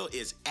handle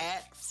is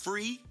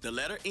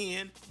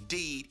 @free-indeed-min.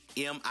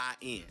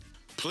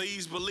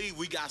 Please believe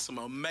we got some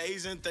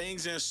amazing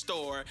things in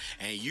store,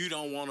 and you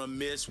don't want to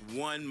miss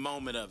one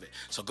moment of it.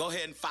 So go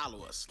ahead and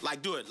follow us.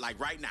 Do it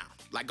right now.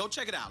 Go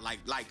check it out. Right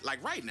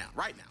now.